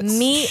conversation about it.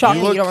 Me-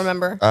 Shocking You look- you don't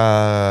remember.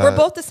 We're We're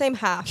both the same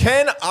half.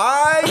 Can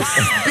I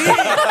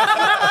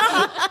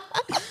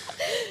speak?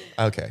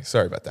 Okay,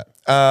 sorry about that.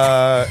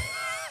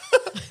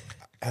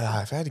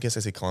 If I had to guess, I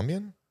say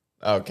Colombian?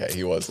 Okay,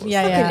 he was listening.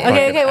 Yeah. Fucking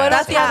Okay. What's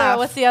ass. the other one?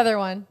 What's the other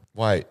one?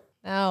 White.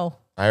 No.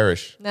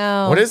 Irish.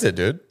 No. What is it,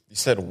 dude? You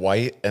said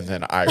white and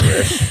then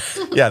Irish.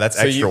 Yeah, that's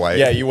So extra white.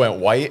 Yeah, you went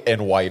white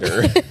and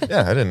whiter.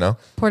 Yeah, I didn't know.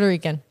 Puerto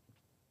Rican.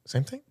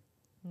 Same thing?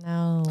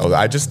 No. Oh,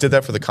 I just did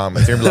that for the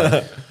comments. You're gonna be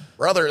like,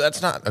 brother,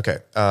 that's not. Okay.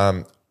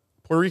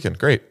 Puerto Rican.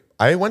 Great.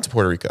 I went to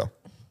Puerto Rico.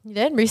 You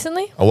did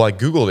recently? Oh, well, I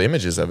Googled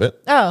images of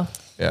it. Oh,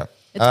 Yeah.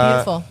 it's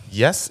beautiful.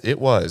 Yes, it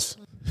was.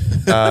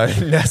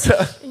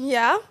 Nessa.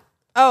 Yeah.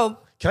 Oh,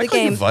 Can I the call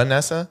game. you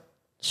Vanessa?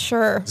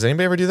 Sure. Does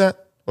anybody ever do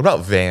that? What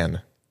about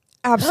Van?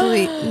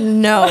 Absolutely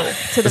no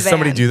to the Does van.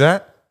 somebody do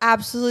that?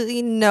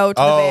 Absolutely no to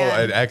the Oh, van.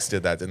 an ex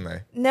did that, didn't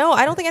they? No,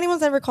 I don't think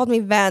anyone's ever called me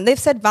Van. They've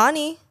said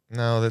Vani.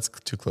 No, that's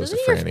too close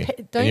Doesn't to your Franny. pa-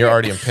 And don't you're your-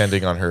 already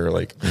impending on her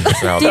like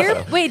personality.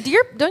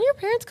 Don't your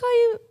parents call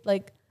you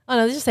like? Oh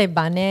no, they just say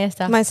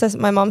Vanessa.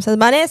 My mom says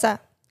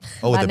Vanessa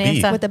Oh, with a B.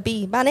 Vanessa. with a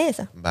B.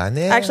 Vanessa.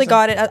 Vanessa. I actually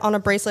got it on a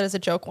bracelet as a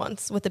joke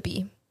once with a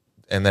B.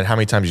 And then how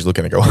many times you look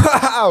at it and go,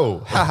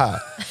 wow, haha.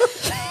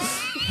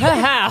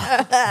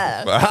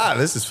 Aha,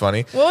 this is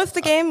funny. What was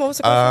the game? What was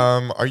the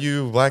question? Are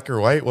you black or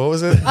white? What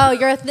was it? Oh,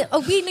 you're ethnic. Oh,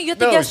 wait, no, you have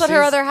to No, guess what her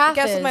she's- other half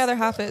Guess is. what my other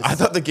half is. I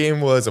thought the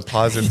game was a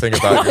positive thing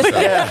about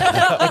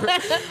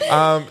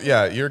yourself.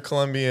 Yeah, you're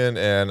Colombian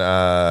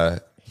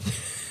and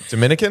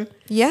Dominican.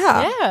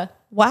 Yeah. Yeah.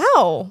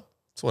 Wow.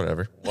 It's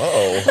whatever.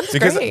 Whoa.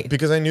 great.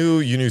 Because I knew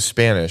you knew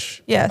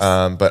Spanish. Yes.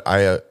 But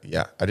I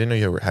didn't know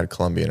you had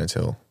Colombian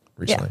until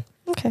recently. Yeah.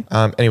 Okay.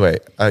 Anyway,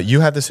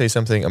 you had to say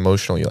something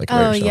emotional you like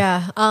about Oh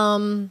yourself.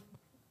 yeah.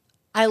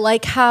 I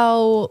like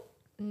how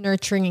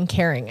nurturing and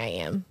caring I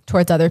am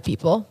towards other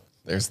people.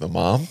 There's the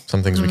mom.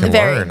 Some things we can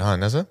Very. learn, huh,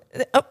 Nezza?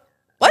 Oh,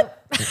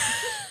 what?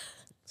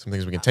 Some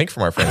things we can take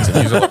from our friends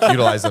and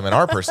utilize them in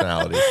our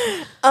personality.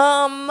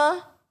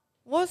 What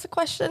was the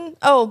question?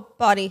 Oh,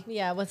 body.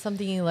 Yeah. What's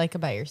something you like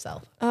about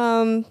yourself?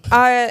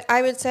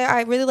 I would say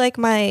I really like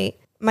my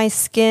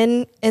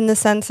skin in the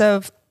sense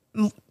of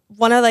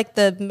one of like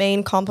the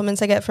main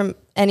compliments I get from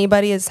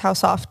anybody is how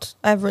soft.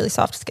 I have really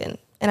soft skin,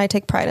 and I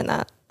take pride in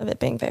that, of it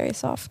being very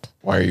soft.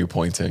 Why are you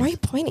pointing? Why are you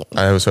pointing?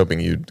 I was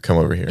hoping you'd come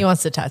over here. He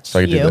wants to touch So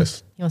I you. could do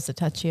this. He wants to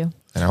touch you.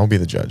 And I'll be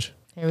the judge.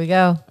 Here we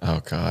go. Oh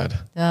God.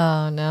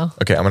 Oh no.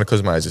 Okay, I'm going to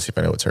close my eyes to see if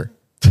I know it's her.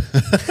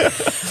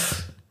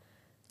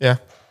 Yeah.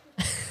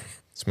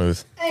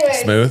 Smooth. Anyway,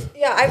 Smooth?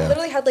 Yeah, I've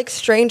literally had like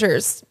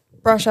strangers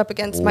brush up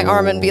against my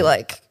arm and be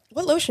like,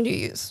 "What lotion do you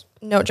use?"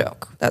 No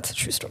joke. That's a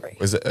true story.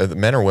 Was it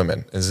men or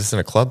women? Is this in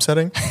a club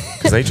setting?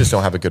 Because they just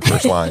don't have a good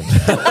first line.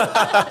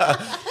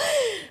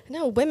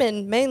 No,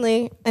 women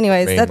mainly.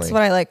 Anyways, that's Mainly.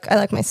 what I like. I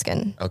like my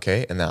skin.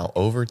 Okay, and now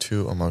over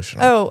to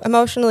emotional. Oh,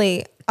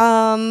 emotionally.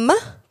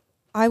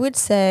 I would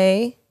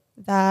say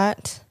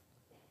that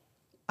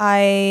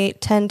I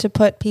tend to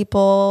put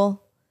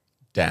people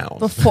Down.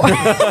 before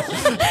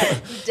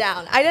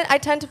down. I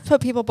tend to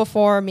put people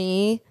before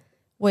me,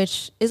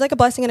 which is like a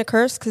blessing and a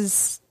curse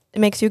because it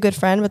makes you a good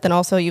friend, but then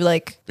also you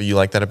like, But you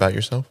like that about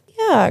yourself?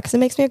 yeah, because it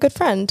makes me a good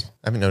friend.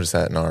 I haven't noticed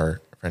that in our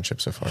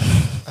friendship so far,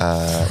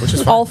 which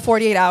is fine. All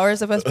 48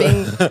 hours of us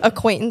being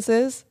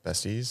acquaintances.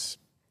 Besties.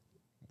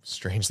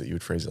 Strange that you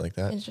would phrase it like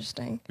that.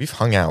 Interesting. We've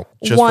hung out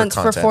just Once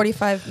for for content.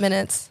 45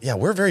 minutes. Yeah,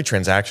 we're very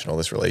transactional,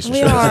 this We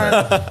relationship.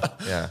 are.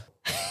 Yeah.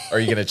 Are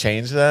you gonna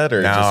change that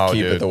or No, just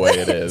keep dude. it the way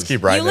it is? Let's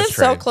keep You riding live this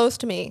train. so close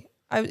to me.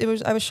 I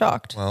was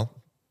shocked. Well,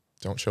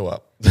 don't show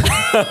up.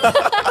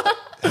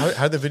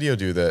 How'd the video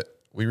do that?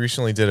 We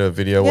recently did a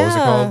video. What was it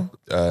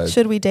called?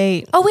 Should we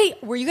date? Oh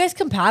wait, were you guys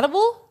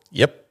compatible?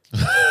 Yep.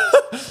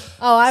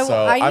 Oh, So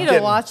I I'm need to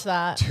getting watch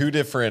that. Two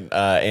different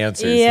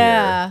answers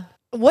Yeah.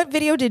 What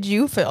video did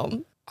you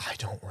film? I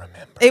don't remember.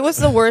 It was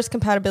the worst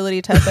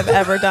compatibility test I've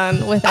ever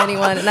done with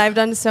anyone, and I've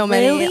done so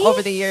many Really?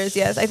 over the years.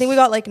 Yes, I think we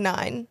got like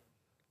 9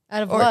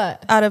 Out of or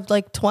what? out of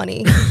like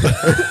 20.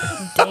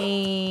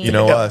 Dang. You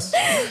know us.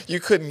 here. You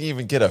couldn't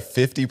even get a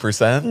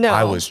 50%? No,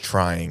 I was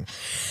trying.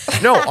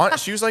 No,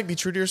 she was like, be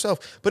true to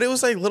yourself. But it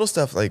was like little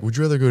stuff like, would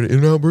you rather go to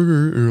In-N-Out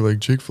Burger or like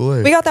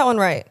Chick-fil-A? We got that one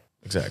right.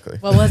 Exactly.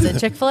 What was it?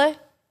 Chick-fil-A?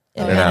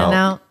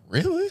 In-N-Out.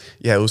 Really?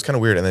 Yeah, it was kind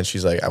of weird. And then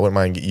she's like, I wouldn't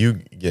mind you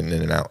getting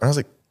In-N-Out. And I was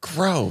like,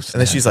 Gross.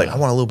 and then she's like, I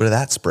want a little bit of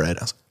that spread.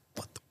 I was like,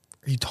 what the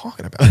are you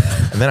talking about?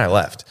 And then I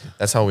left.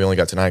 That's how we only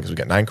got to 9 because we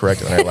got 9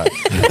 correct and then I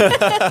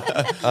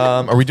left.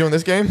 Are we doing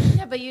this game?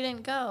 Yeah, but you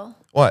didn't go.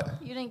 What?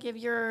 You didn't give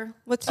your.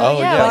 What's Oh,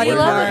 your yeah, What do body you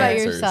what are love your about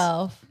answers?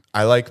 yourself?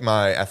 I like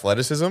my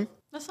athleticism.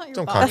 That's not your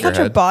Don't body. That's conquer not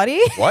your head. body.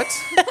 What?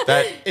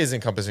 That is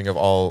encompassing of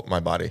all my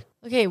body.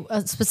 Okay,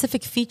 a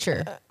specific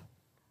feature.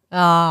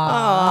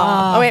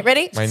 Oh wait,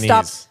 ready? My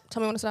Stop. knees. Tell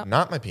me when to stop.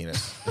 Not my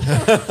penis.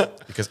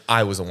 Because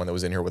I was the one that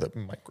was in here with a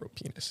micro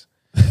penis.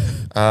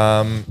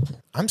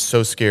 I'm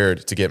so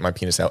scared to get my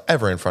penis out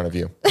ever in front of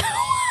you.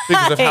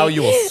 Because of how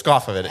you will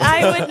scoff of it.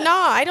 I would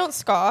not. I don't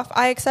scoff.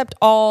 I accept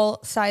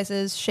all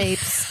sizes,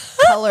 shapes,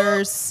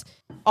 colors,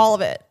 all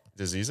of it.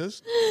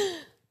 Diseases?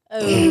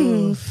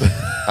 Oh.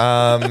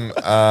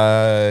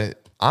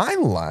 I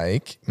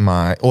like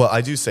my, well,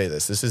 I do say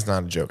this. This is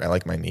not a joke. I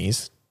like my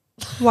knees.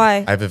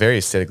 Why? I have a very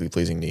aesthetically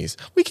pleasing knees.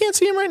 We can't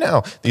see them right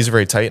now. These are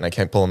very tight and I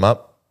can't pull them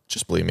up.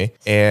 Just believe me.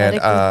 And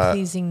Aesthetically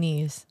pleasing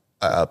knees.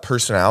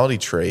 personality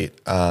trait,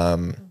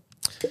 very,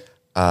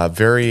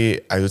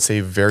 I would say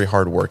very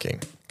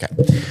hardworking.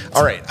 Okay.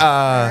 All right.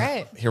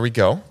 right. Here we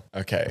go.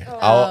 Okay.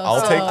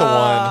 I'll take the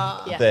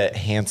one Yeah. that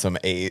handsome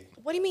ate.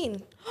 What do you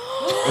mean?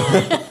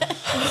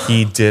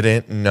 He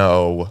didn't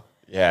know.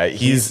 Yeah,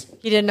 You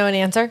didn't know an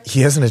answer?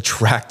 He has an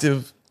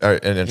attractive, an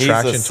he's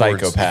attraction a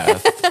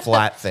psychopath. towards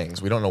flat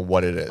things. We don't know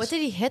what it is. What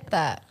did he hit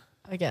that?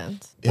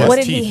 against? Yeah. What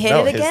His did he teeth. hit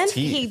No, it his against?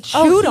 teeth. He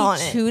chewed on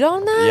it. Chewed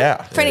on that?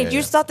 Yeah. Franny, you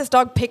just thought this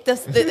dog picked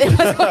us? It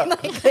was going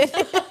like this.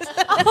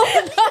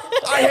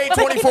 I hate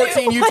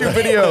 2014 YouTube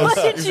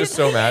videos. He's just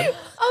so mad.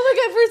 Oh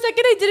my god! For a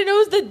second, I didn't know it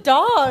was the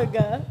dog.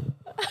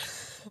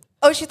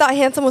 Oh, she thought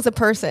handsome was a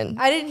person.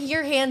 I didn't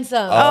hear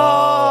handsome.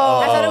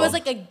 Oh. I thought it was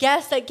like a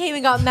guest that came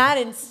and got mad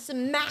and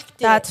smacked it.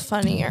 That's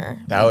funnier.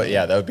 That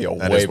would be a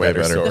That way is way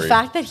better better. story. the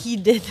fact that he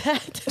did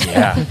that.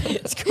 Yeah.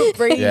 It's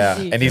crazy. Yeah,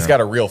 and he's got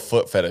a real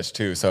foot fetish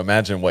too. So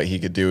imagine what he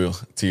could do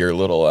to your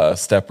little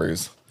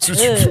steppers.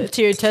 Ugh,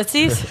 to your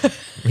tootsies.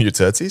 Your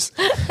tootsies?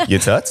 Your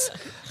tuts?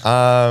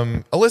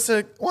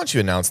 Alyssa, why don't you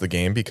announce the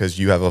game because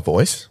you have a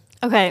voice?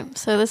 Okay,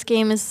 so this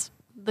game is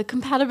the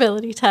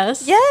compatibility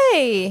test.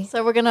 Yay.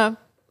 So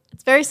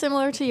it's very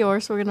similar to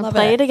yours. So we're gonna Love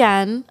play it. it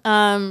again.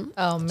 Oh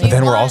But man.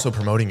 then we're also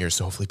promoting yours,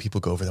 so hopefully people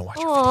go over there and watch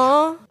your video.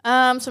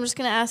 Aw. So I'm just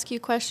gonna ask you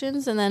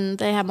questions, and then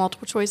they have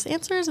multiple choice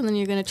answers, and then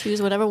you're gonna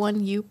choose whatever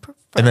one you prefer.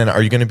 And then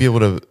are you going to be able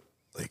to,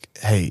 like,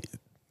 hey,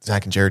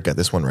 Zach and Jared got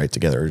this one right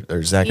together,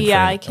 or Zach and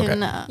yeah, Franny? I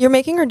can. Okay. You're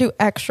making her do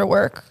extra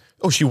work.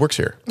 Oh, she works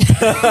here.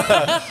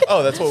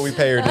 Oh, that's what we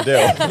pay her to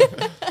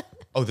do.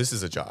 Oh, this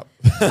is a job.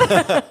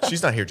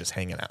 She's not here just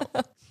hanging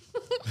out.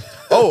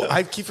 Oh,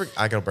 I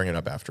gotta bring it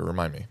up after.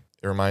 Remind me.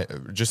 Just say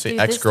Dude, this thing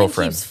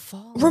ex-girlfriend. keeps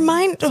falling.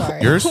 Remind.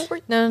 Sorry. Yours?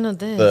 No,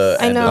 this. The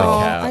I end of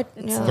know.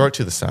 the cap. Throw it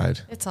to the side.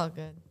 It's all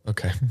good.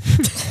 Okay.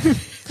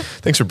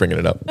 Thanks for bringing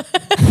it up.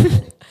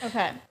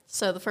 Okay.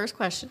 So the first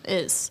question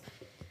is,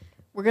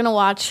 we're gonna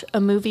watch a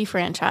movie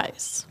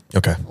franchise.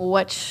 Okay.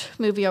 Which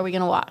movie are we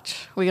gonna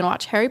watch? Are we gonna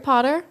watch Harry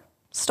Potter,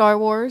 Star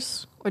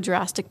Wars, or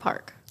Jurassic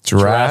Park?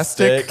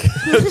 Jurassic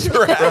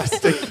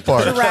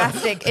Park.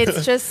 Drastic.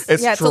 It's just.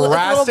 It's yeah, it's a little-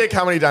 Jurassic.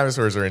 How many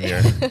dinosaurs are in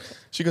here?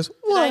 She goes, Did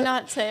what? I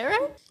not say it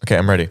right? Okay,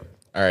 I'm ready.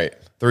 All right.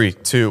 3,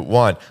 2,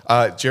 1.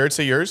 Jared,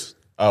 say yours.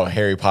 Oh,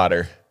 Harry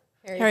Potter.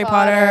 Harry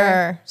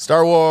Potter.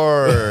 Star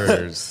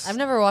Wars. I've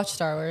never watched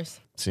Star Wars.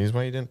 Seems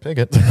why you didn't pick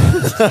it.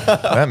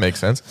 That makes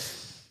sense.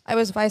 I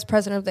was vice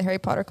president of the Harry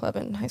Potter Club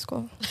in high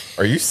school.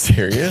 Are you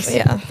serious?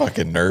 Yeah.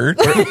 Fucking nerd.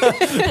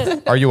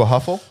 Are you a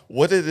Huffle?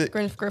 What did it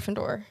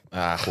Gryffindor,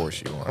 Of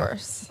course you of are.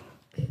 course.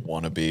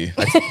 want to be?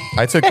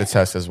 I took the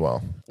test as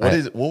well.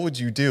 What would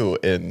you do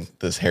in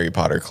this Harry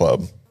Potter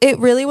club? It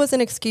really was an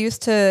excuse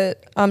to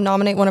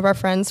nominate one of our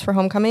friends for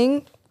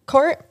homecoming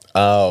court.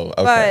 Oh,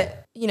 okay.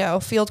 But, you know,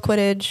 field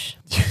Quidditch.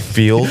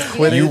 Field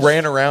Quidditch? You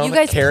ran around You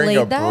guys carrying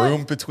a played that?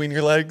 broom between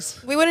your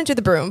legs? We wouldn't do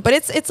the broom, but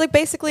it's like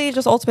basically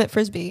just ultimate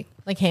frisbee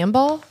Like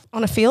handball?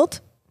 on a field.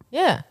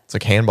 Yeah. It's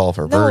like handball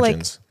for No, like-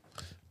 virgins.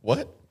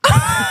 What?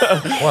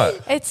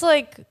 What? It's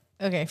like,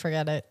 okay,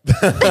 forget it.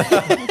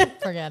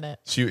 Forget it.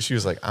 She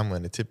was like, I'm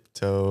going to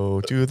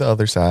tiptoe to the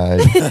other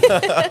side.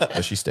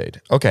 But she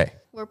stayed. Okay.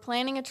 We're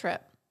planning a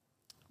trip.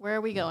 Where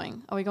are we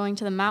going? Are we going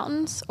to the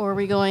mountains or are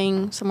we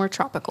going somewhere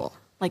tropical,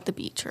 like the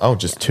beach? Or, Oh,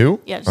 just two?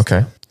 Yeah, just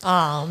okay.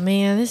 Oh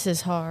man, this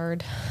is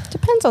hard.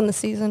 Depends on the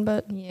season,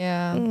 but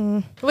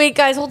Yeah. Wait,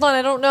 guys, hold on.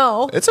 I don't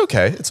know. It's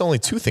okay. It's only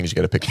two things you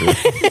got to pick through.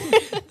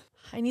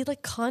 I need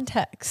like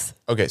context.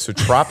 Okay, so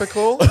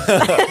tropical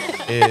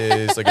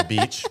is like a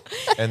beach,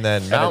 and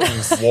then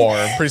mountains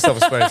warm. Pretty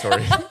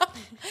self-explanatory.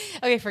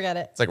 Okay, forget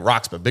it. It's like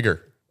rocks, but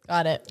bigger.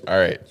 Got it. All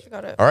right. you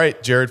got it. All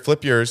right, Jared,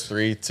 flip yours.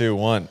 3, 2,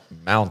 1.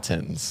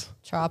 Mountains.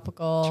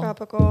 Tropical.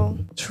 Tropical.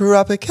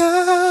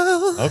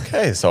 Tropical.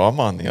 Okay, so I'm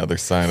on the other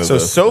side of So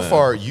this. so then.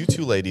 far, you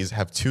two ladies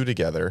have two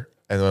together,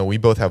 and then we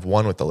both have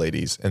one with the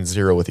ladies and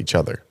zero with each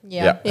other.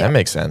 Yeah. Yeah. That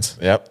makes sense.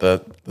 Yep,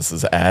 this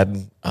is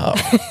add up.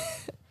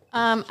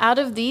 Out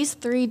of these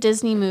 3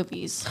 Disney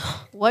movies,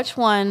 which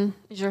one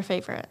is your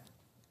favorite?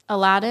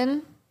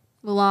 Aladdin,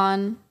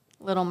 Mulan,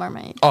 Little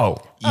Mermaid. Oh,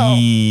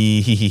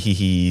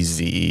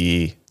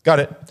 easy. Got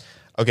it.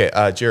 Okay,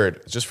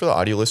 Jared, just for the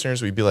audio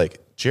listeners, we'd be like,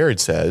 Jared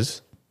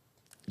says,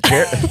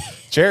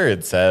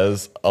 Jared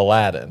says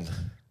Aladdin.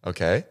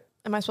 okay.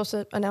 Am I supposed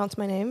to announce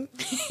my name?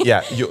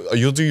 Yeah,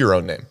 you'll do your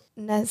own name.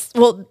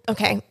 Well,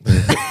 okay.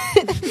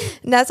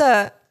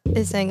 Nezza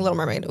is saying Little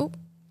Mermaid. Ooh.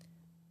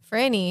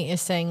 Franny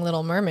is saying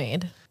Little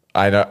Mermaid.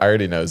 I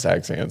already know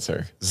Zach's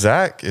answer.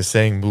 Zach is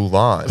saying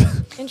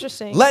Mulan.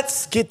 Interesting.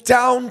 Let's get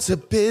down to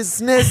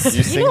business.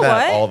 You sing know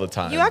that what? all the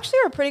time. You actually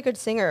are a pretty good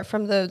singer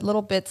from the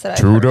little bits that I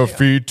To heard you.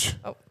 defeat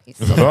Oh, he's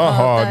still,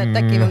 that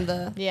gave him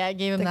the. Yeah, I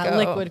gave him To that go.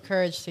 liquid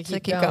courage to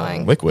keep,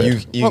 going.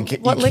 liquid. You What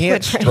can't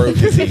liquid stroke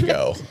his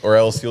ego, or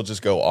else he'll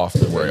just go off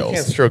the I can't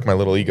rails. stroke my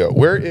little ego.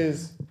 Where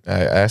is?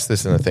 I asked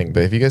this in the thing,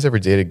 but have you guys ever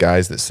dated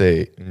guys that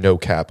say no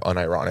cap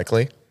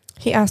unironically?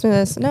 He asked me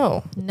this.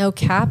 No. No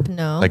cap?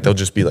 No. Like they'll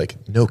just be like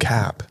no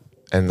cap,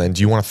 and then do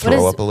you want to What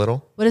throw is- up a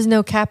little? what does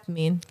no cap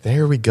mean?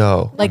 There we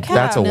go. Like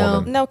that's a no.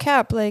 woman. No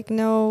cap. Like,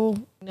 no.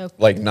 No.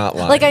 Like not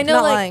lying. Like I know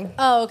Not like lying.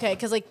 oh okay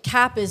because like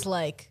cap is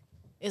like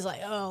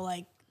oh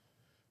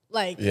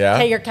like Yeah.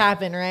 hey you're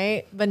capping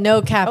right but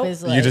no cap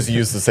is like you just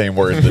use the same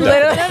word. in the no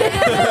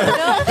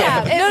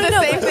cap It's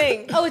the same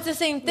thing. oh it's the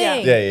same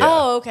thing Yeah, yeah.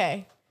 oh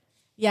okay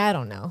yeah I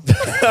don't know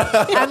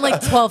I'm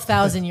like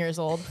 12,000 years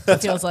old it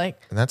feels like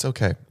And that's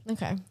okay.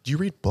 okay Do you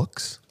read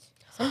books?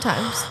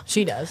 Sometimes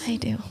she does. I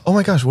do. Oh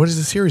my gosh, what is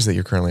the series that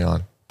you're currently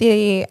on?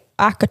 The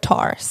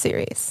Akatar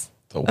series.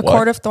 The A what?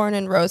 Court of Thorn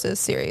and Roses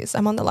series.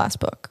 I'm on the last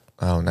book.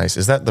 Oh, nice.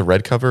 Is that the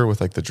red cover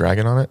with like the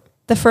dragon on it?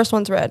 The first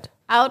one's red.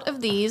 Out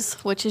of these,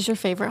 which is your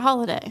favorite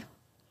holiday?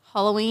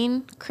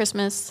 Halloween,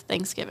 Christmas,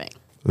 Thanksgiving.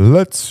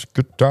 Let's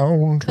get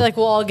down. I feel like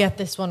we'll all get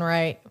this one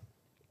right.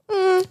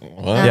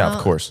 What? Yeah,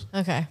 of course.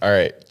 Okay. All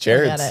right.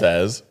 Jared got it.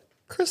 says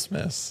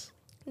Christmas.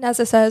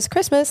 Nezza says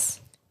Christmas.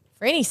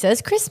 Franny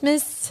says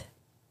Christmas.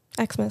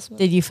 Xmas.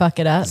 Did you fuck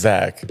it up?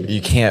 Zach,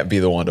 you can't be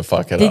the one to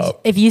fuck it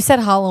up. If you said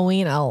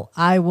Halloween,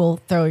 I will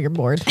throw your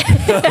board.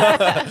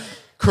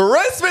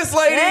 Christmas,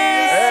 ladies!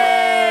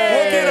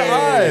 Look at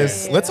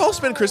us. Let's all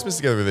spend Christmas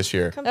together this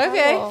year.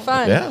 Okay,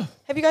 fun. Yeah.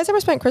 Have you guys ever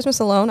spent Christmas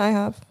alone? I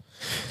have.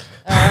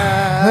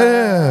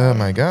 Oh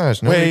my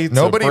gosh.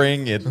 Nobody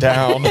bring it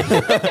down.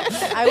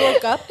 I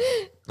woke up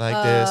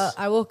like this.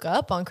 I woke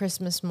up on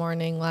Christmas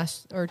morning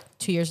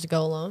 2 years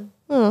ago alone.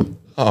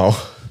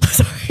 Oh.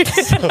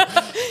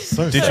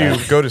 So Did sad.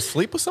 you go to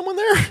sleep with someone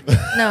there?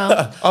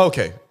 No. Oh,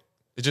 okay.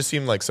 It just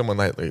seemed like someone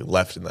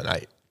left in the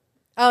night.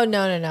 Oh,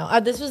 no.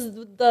 This was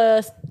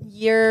the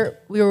year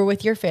we were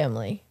with your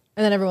family.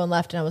 And then everyone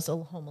left and I was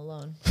home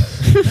alone.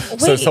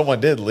 So someone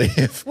did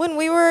leave. When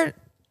we were,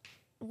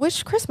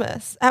 which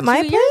Christmas? At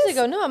my 2 place? years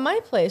ago. No, at my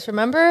place.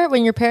 Remember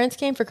when your parents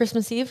came for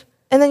Christmas Eve?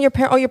 And then your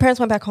parents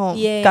went back home.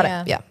 Yeah. Got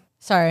it. Yeah.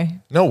 Sorry.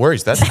 No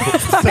worries. That's cool.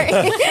 Sorry.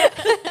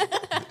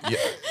 Yeah,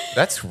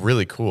 that's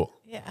really cool.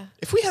 Yeah.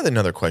 If we had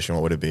another question,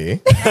 what would it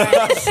be?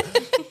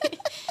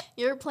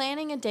 You're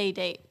planning a day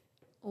date.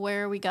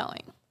 Where are we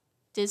going?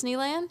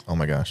 Disneyland, Oh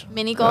my gosh.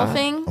 mini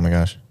golfing, Oh my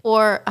gosh.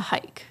 or a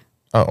hike?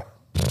 Oh,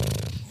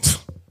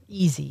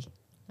 Easy.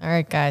 All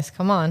right, guys.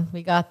 Come on.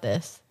 We got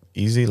this.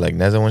 easy like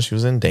Nezza when she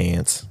was in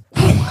dance.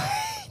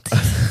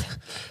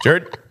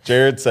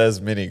 Jared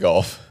says mini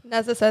golf.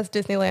 Nezza says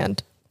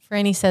Disneyland.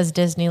 Franny says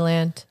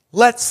Disneyland.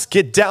 Let's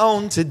get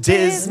down to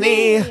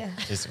Disney.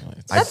 That's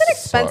an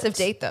expensive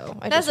date, though.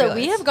 I just That's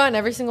we realized. have gotten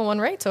every single one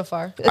right so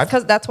far. It's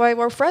because that's why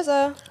we're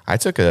Frezza. I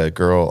took a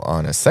girl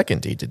on a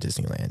second date to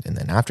Disneyland, and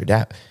then after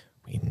that,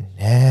 we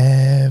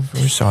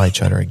never saw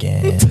each other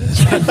again.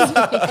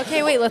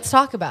 Okay, wait. Let's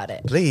talk about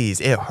it.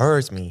 Please, it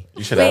hurts me.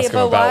 You should Wait, ask him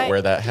but about why-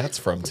 where that hat's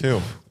from,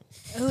 too.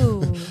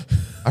 Ooh.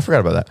 I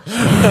forgot about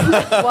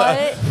that.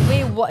 What?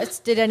 Wait.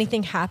 What? Did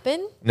anything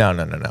happen? No.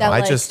 That, I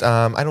like- just,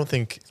 I don't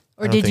think.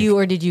 Or did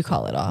you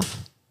call it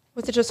off?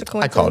 Was it just a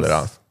I coincidence? called it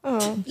off.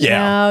 Yeah.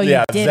 No, you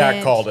yeah. didn't.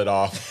 Zach called it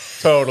off.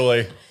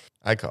 Totally.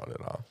 I called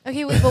it off.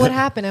 Okay, wait. But what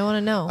happened? I want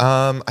to know.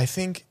 I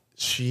think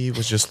she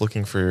was just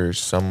looking for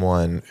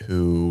someone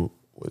who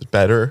was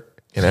better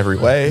in every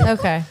way,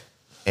 Okay.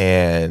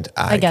 and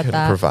I get couldn't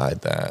that.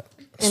 provide that.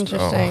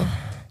 Interesting.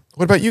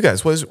 What about you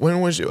guys? When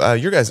was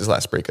your guys'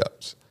 last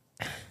breakups?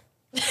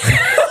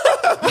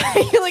 Why are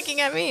you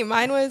looking at me?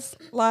 Mine was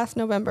last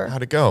November.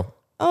 How'd it go?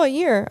 Oh, a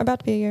year. About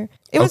to be a year.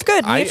 It was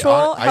Okay, good.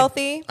 Mutual,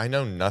 healthy. I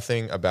know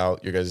nothing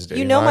about your guys'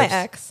 dating You know my lives.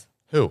 ex,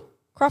 Who?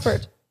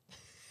 Crawford.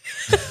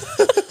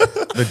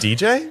 The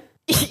DJ?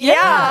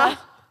 Yeah.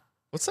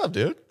 What's up,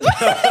 dude?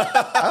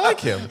 I like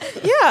him.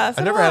 Yeah.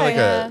 I never had like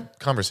a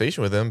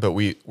conversation with him, but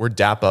we're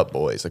dap up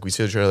boys. Like we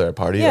see each other at a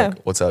party, Yeah. like,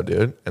 what's up,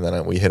 dude? And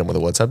then we hit him with a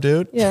what's up,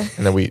 dude? Yeah.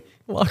 And then we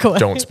Walk away.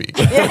 don't speak.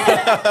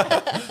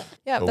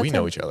 Yeah. But we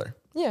know each other.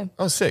 Yeah.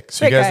 Oh, sick.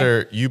 So Great you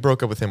guys guy. you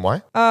broke up with him.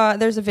 Why?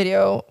 There's a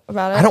video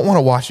about it. I don't want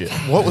to watch it.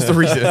 What was the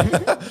reason?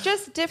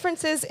 Just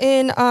differences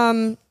in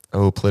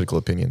Political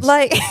opinions.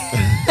 like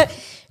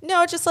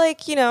no, just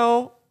like,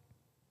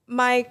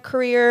 my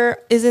career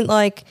isn't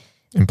like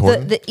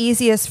Important. the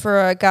easiest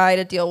for a guy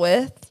to deal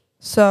with.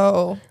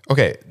 So,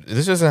 Okay,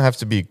 this doesn't have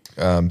to be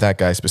that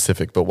guy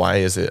specific, but why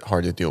is it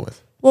hard to deal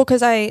with? well,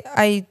 because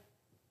I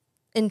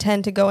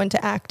intend to go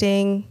into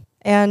acting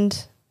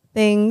and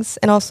things,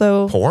 and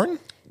also Porn?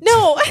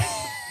 no,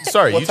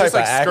 Sorry, What you just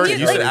type like of skirted. acting?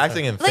 You said Like-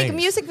 acting and like things.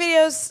 music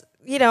videos.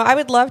 I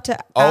would love to.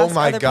 Oh ask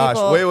my other gosh!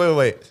 people.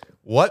 Wait!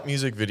 What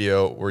music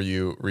video were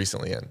you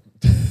recently in?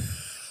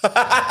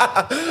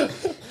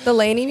 The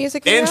Laney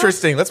music video.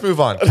 Interesting. Let's move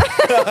on.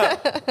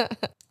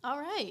 All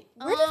right.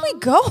 Where did we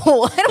go?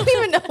 I don't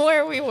even know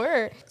where we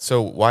were.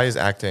 So why is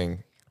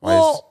acting? Why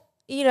Well,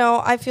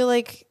 I feel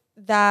like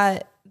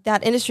that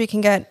industry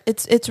can get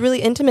it's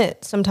really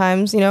intimate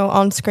sometimes,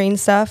 on screen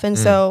stuff, and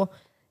so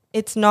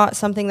it's not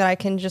something that I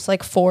can just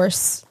like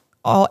force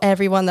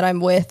everyone that I'm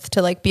with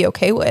to like be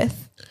okay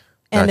with.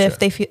 And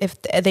Gotcha.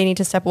 if they need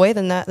to step away,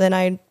 then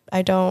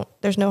I don't.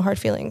 There's no hard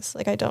feelings.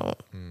 Like I don't.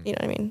 You know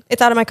what I mean?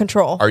 It's out of my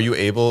control. Are you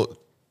able?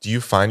 Do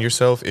you find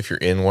yourself if you're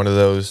in one of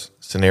those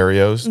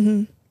scenarios,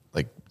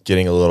 like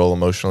getting a little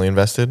emotionally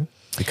invested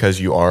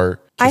because you are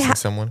kissing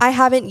someone? I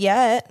haven't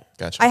yet.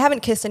 Gotcha. I haven't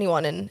kissed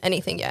anyone in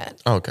anything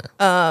yet. Oh, okay.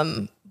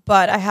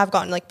 But I have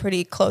gotten like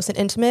pretty close and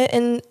intimate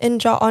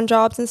on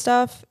jobs and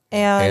stuff.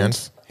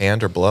 And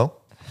Hand or blow?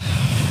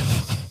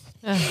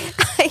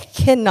 I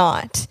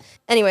cannot.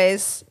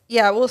 Anyways,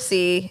 yeah, we'll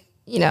see.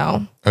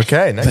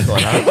 Okay, next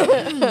one.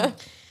 Huh?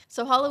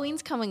 So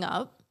Halloween's coming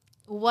up.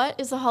 What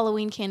is the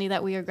Halloween candy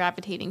that we are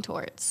gravitating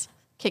towards?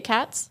 Kit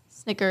Kats,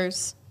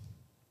 Snickers,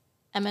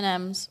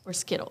 M&M's, or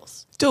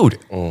Skittles? Dude,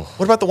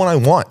 what about the one I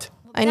want?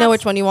 I know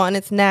which one you want, and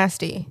it's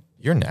nasty.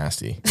 You're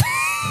nasty.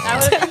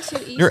 That would have been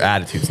too easy. Your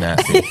attitude's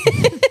nasty.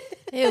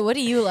 Ew, what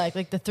do you like?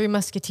 Like the Three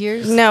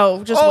Musketeers?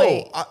 No, just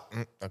wait.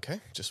 Okay,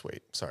 just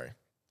wait. Sorry.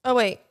 Oh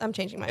wait, I'm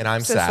changing mine. And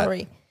I'm so sad.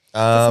 sorry.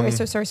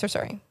 So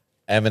sorry.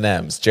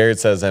 M&M's. Jared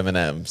says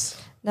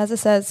M&M's. Nezza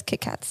says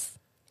Kit Kats.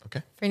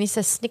 Okay. Franny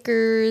says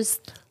Snickers.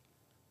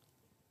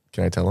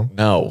 Can I tell him?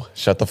 No,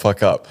 shut the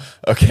fuck up.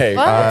 Okay,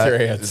 what's your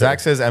answer? Zach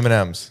says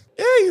M&M's.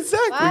 Yeah,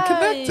 Zach, we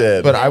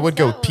connected. But I would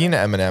go peanut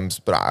M&M's,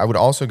 but I would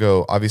also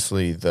go,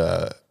 obviously,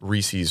 the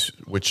Reese's,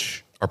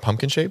 which are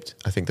pumpkin shaped.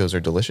 I think those are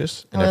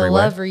delicious in I every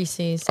way. love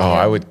Reese's. Oh,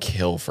 I would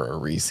kill for a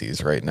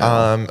Reese's right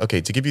now.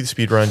 Okay, to give you the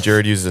speed run,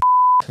 Jared uses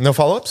a no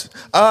follow-ups.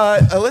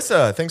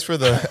 Alyssa, thanks for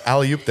the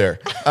alley-oop there.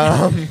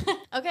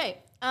 Okay.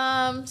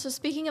 So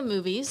speaking of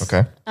movies,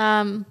 Okay.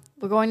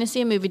 we're going to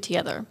see a movie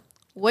together.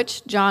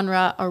 Which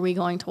genre are we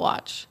going to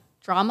watch?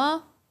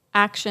 Drama,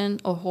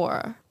 action, or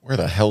horror? Where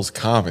the hell's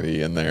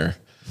comedy in there?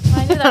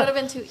 I knew that would have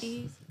been too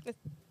easy.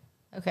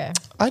 Okay.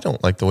 I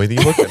don't like the way that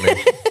you looked at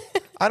me.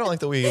 I don't like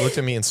the way you looked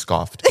at me and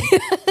scoffed.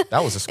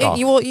 That was a scoff.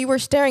 You were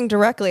staring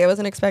directly. I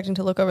wasn't expecting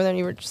to look over there, and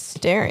you were just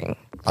staring.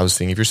 I was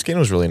seeing if your skin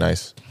was really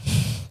nice.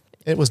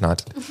 It was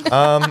not.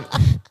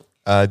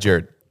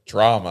 Jared.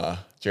 Drama.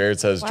 Jared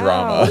says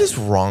drama. What is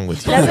wrong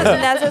with you?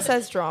 Nezza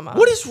says drama.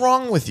 What is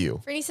wrong with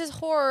you? Franny says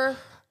horror.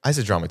 I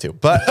said drama too,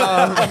 but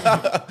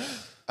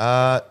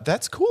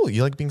that's cool.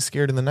 You like being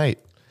scared in the night.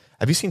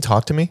 Have you seen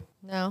Talk to Me?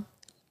 No.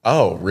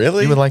 Oh,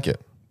 really? You would like it.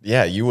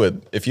 Yeah, you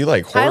would. If you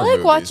like horror I like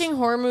movies. watching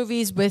horror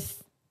movies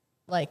with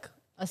like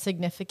a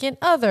significant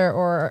other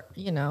or,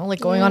 like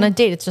going on a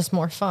date. It's just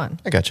more fun.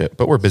 I got you,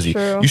 but we're busy.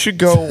 True. You should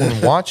go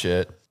and watch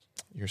it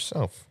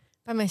yourself.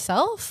 By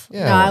myself?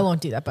 Yeah. No, I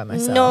won't do that by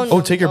myself. No,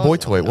 Oh, take your boy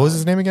toy. What was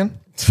his name again?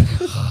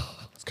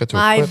 Let's cut to a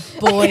My clip.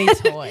 boy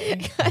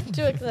toy.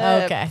 Do a clip.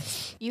 Okay.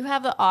 You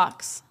have the aux.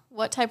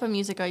 What type of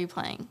music are you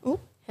playing?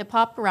 Hip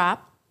hop,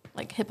 rap,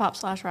 like hip hop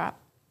 / rap,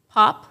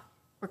 pop,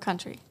 or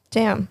country?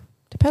 Damn.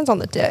 Depends on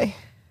the day,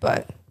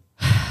 but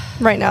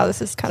right now this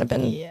has kind of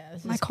been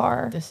my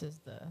car. This is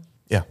the.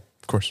 Yeah,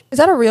 of course. Is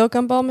that a real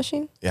gumball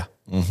machine? Yeah.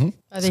 Are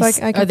they, So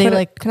I are can they put it-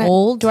 like can I-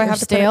 old do I or have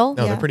to put it- stale?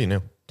 No, Yeah. they're pretty new.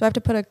 Do I have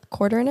to put a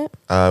quarter in it?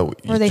 You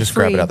are they just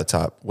grab it free? out the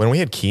top. When we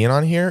had Kean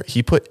on here,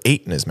 he put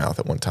 8 in his mouth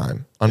at one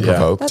time,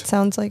 unprovoked. That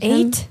sounds like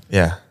 8? him.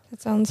 Yeah. That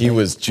sounds. He like,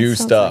 was that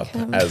juiced sounds up,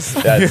 like him.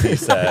 as he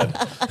said.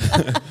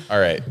 All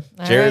right.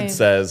 Jared right.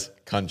 says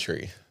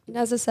country.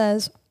 Nezza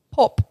says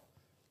pop.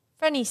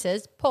 Franny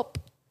says pop.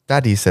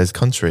 Daddy says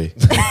country.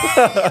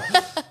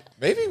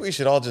 Maybe we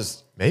should all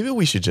just. Maybe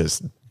we should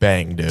just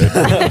bang, dude.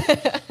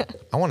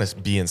 I want to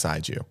be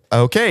inside you.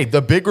 Okay,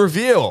 the big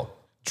reveal.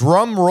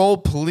 Drum roll,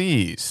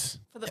 please.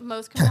 For the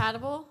most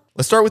compatible,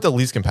 Let's start with the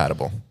least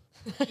compatible.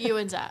 you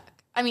and Zach.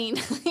 I mean,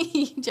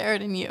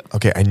 Jared and you.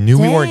 Okay, I knew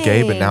we weren't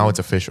gay, but Dang. now it's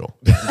official.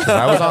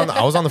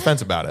 I was on the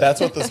fence about it. That's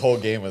what this whole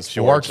game is for.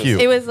 You are Just cute.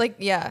 It was like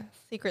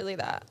secretly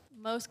that.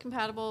 Most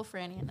compatible,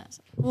 Franny and Nezza.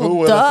 Who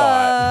would have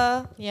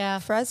thought? Yeah.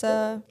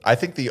 Frezza I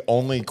think the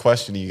only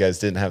question you guys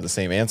didn't have the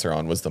same answer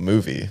on was the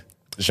movie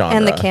genre.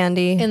 and the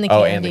candy. In the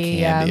Oh, candy. and the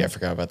candy. Yeah. I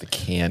forgot about the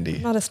candy.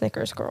 Not a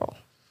Snickers girl.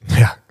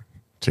 Yeah,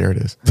 Jared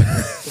is.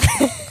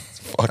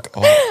 Fuck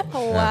off.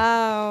 Oh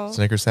wow.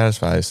 Snickers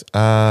satisfies.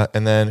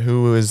 And then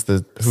who's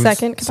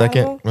Second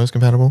compatible? most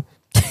compatible?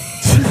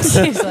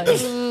 She's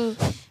like,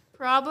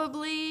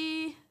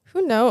 Probably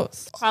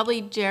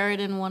Jared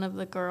and one of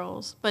the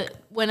girls. But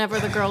whenever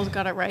the girls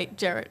got it right,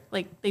 Jared,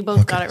 like they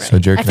both got it right. So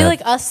Jared I can feel have-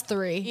 like us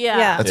three.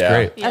 yeah. that's Yeah.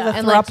 great. Yeah. As a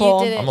And like you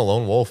throuple. did it. I'm a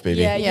lone wolf, baby.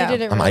 Yeah, Yeah. you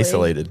did it I'm really.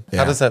 isolated.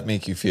 How does that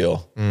make you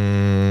feel?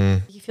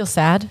 You feel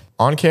sad?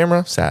 On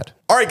camera, sad.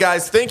 All right,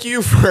 guys, thank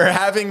you for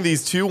having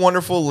these two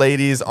wonderful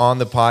ladies on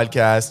the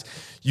podcast.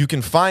 You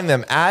can find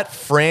them at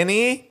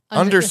Franny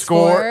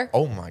underscore.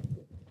 Oh my.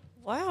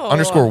 Wow.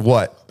 Underscore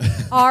what?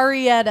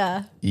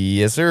 Arietta.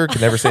 Yes, sir.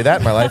 Could never say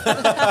that in my life.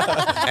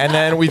 And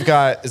then we've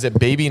got, is it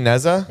Baby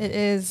Nezza? It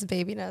is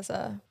baby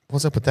Nezza.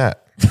 What's up with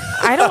that?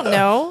 I don't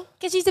know.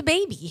 Because she's a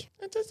baby.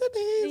 I'm just a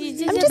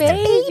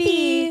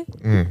baby.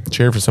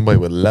 Cheer for somebody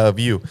would love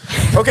you.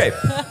 Okay.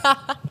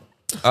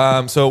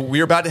 So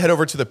we're about to head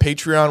over to the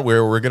Patreon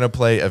where we're going to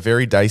play a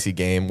very dicey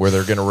game where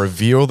they're going to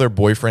reveal their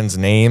boyfriends'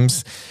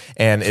 names.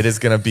 And it is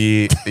going to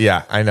be,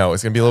 yeah, I know.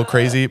 It's going to be a little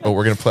crazy, but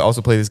we're going to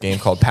also play this game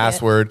called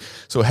Password.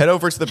 So head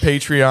over to the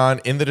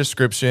Patreon in the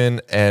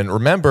description. And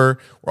remember,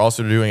 we're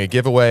also doing a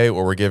giveaway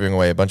where we're giving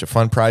away a bunch of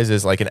fun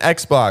prizes like an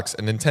Xbox,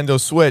 a Nintendo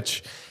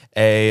Switch,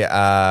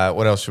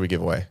 what else should we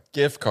give away?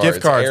 Gift cards.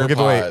 We'll give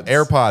away AirPods.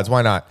 AirPods.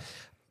 Why not?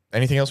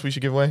 Anything else we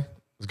should give away?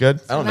 It's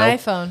good. I don't An know.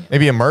 iPhone.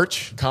 Maybe a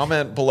merch.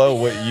 Comment below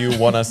what you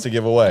want us to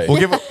give away.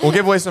 We'll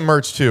give away some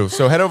merch too.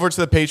 So head over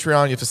to the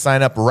Patreon. You have to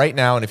sign up right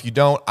now, and if you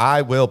don't,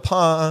 I will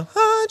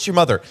punch your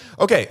mother.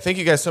 Okay, thank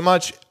you guys so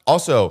much.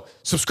 Also,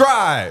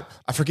 subscribe.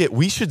 I forget.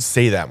 We should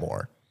say that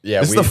more.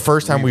 Yeah, this is the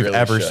first time we've really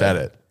ever should. said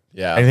it.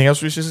 Yeah. Anything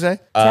else we should say?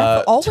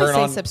 Always turn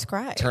say on-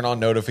 subscribe. Turn on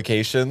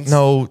notifications.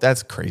 No,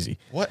 that's crazy.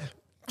 What?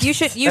 You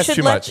should That's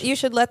too much.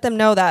 let them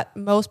know that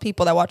most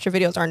people that watch your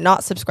videos are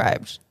not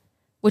subscribed.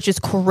 which is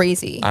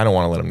crazy. I don't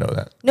want to let them know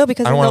that. No,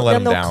 because I don't want to let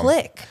them they'll down.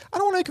 click. I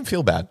don't want to make them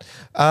feel bad.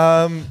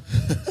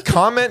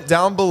 Comment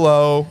down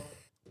below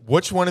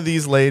which one of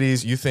these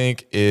ladies you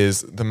think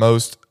is the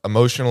most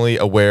emotionally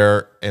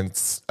aware and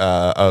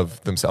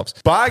of themselves.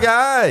 Bye,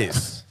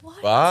 guys.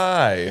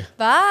 Bye.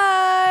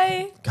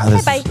 Bye. God,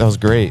 that was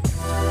great.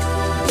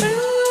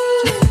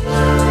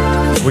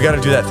 We got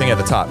to do that thing at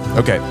the top.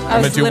 Okay,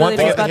 I'm going to do one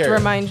thing about here. to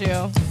remind you.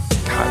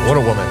 God, what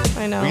a woman.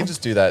 I know. We can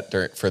just do that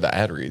for the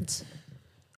ad reads.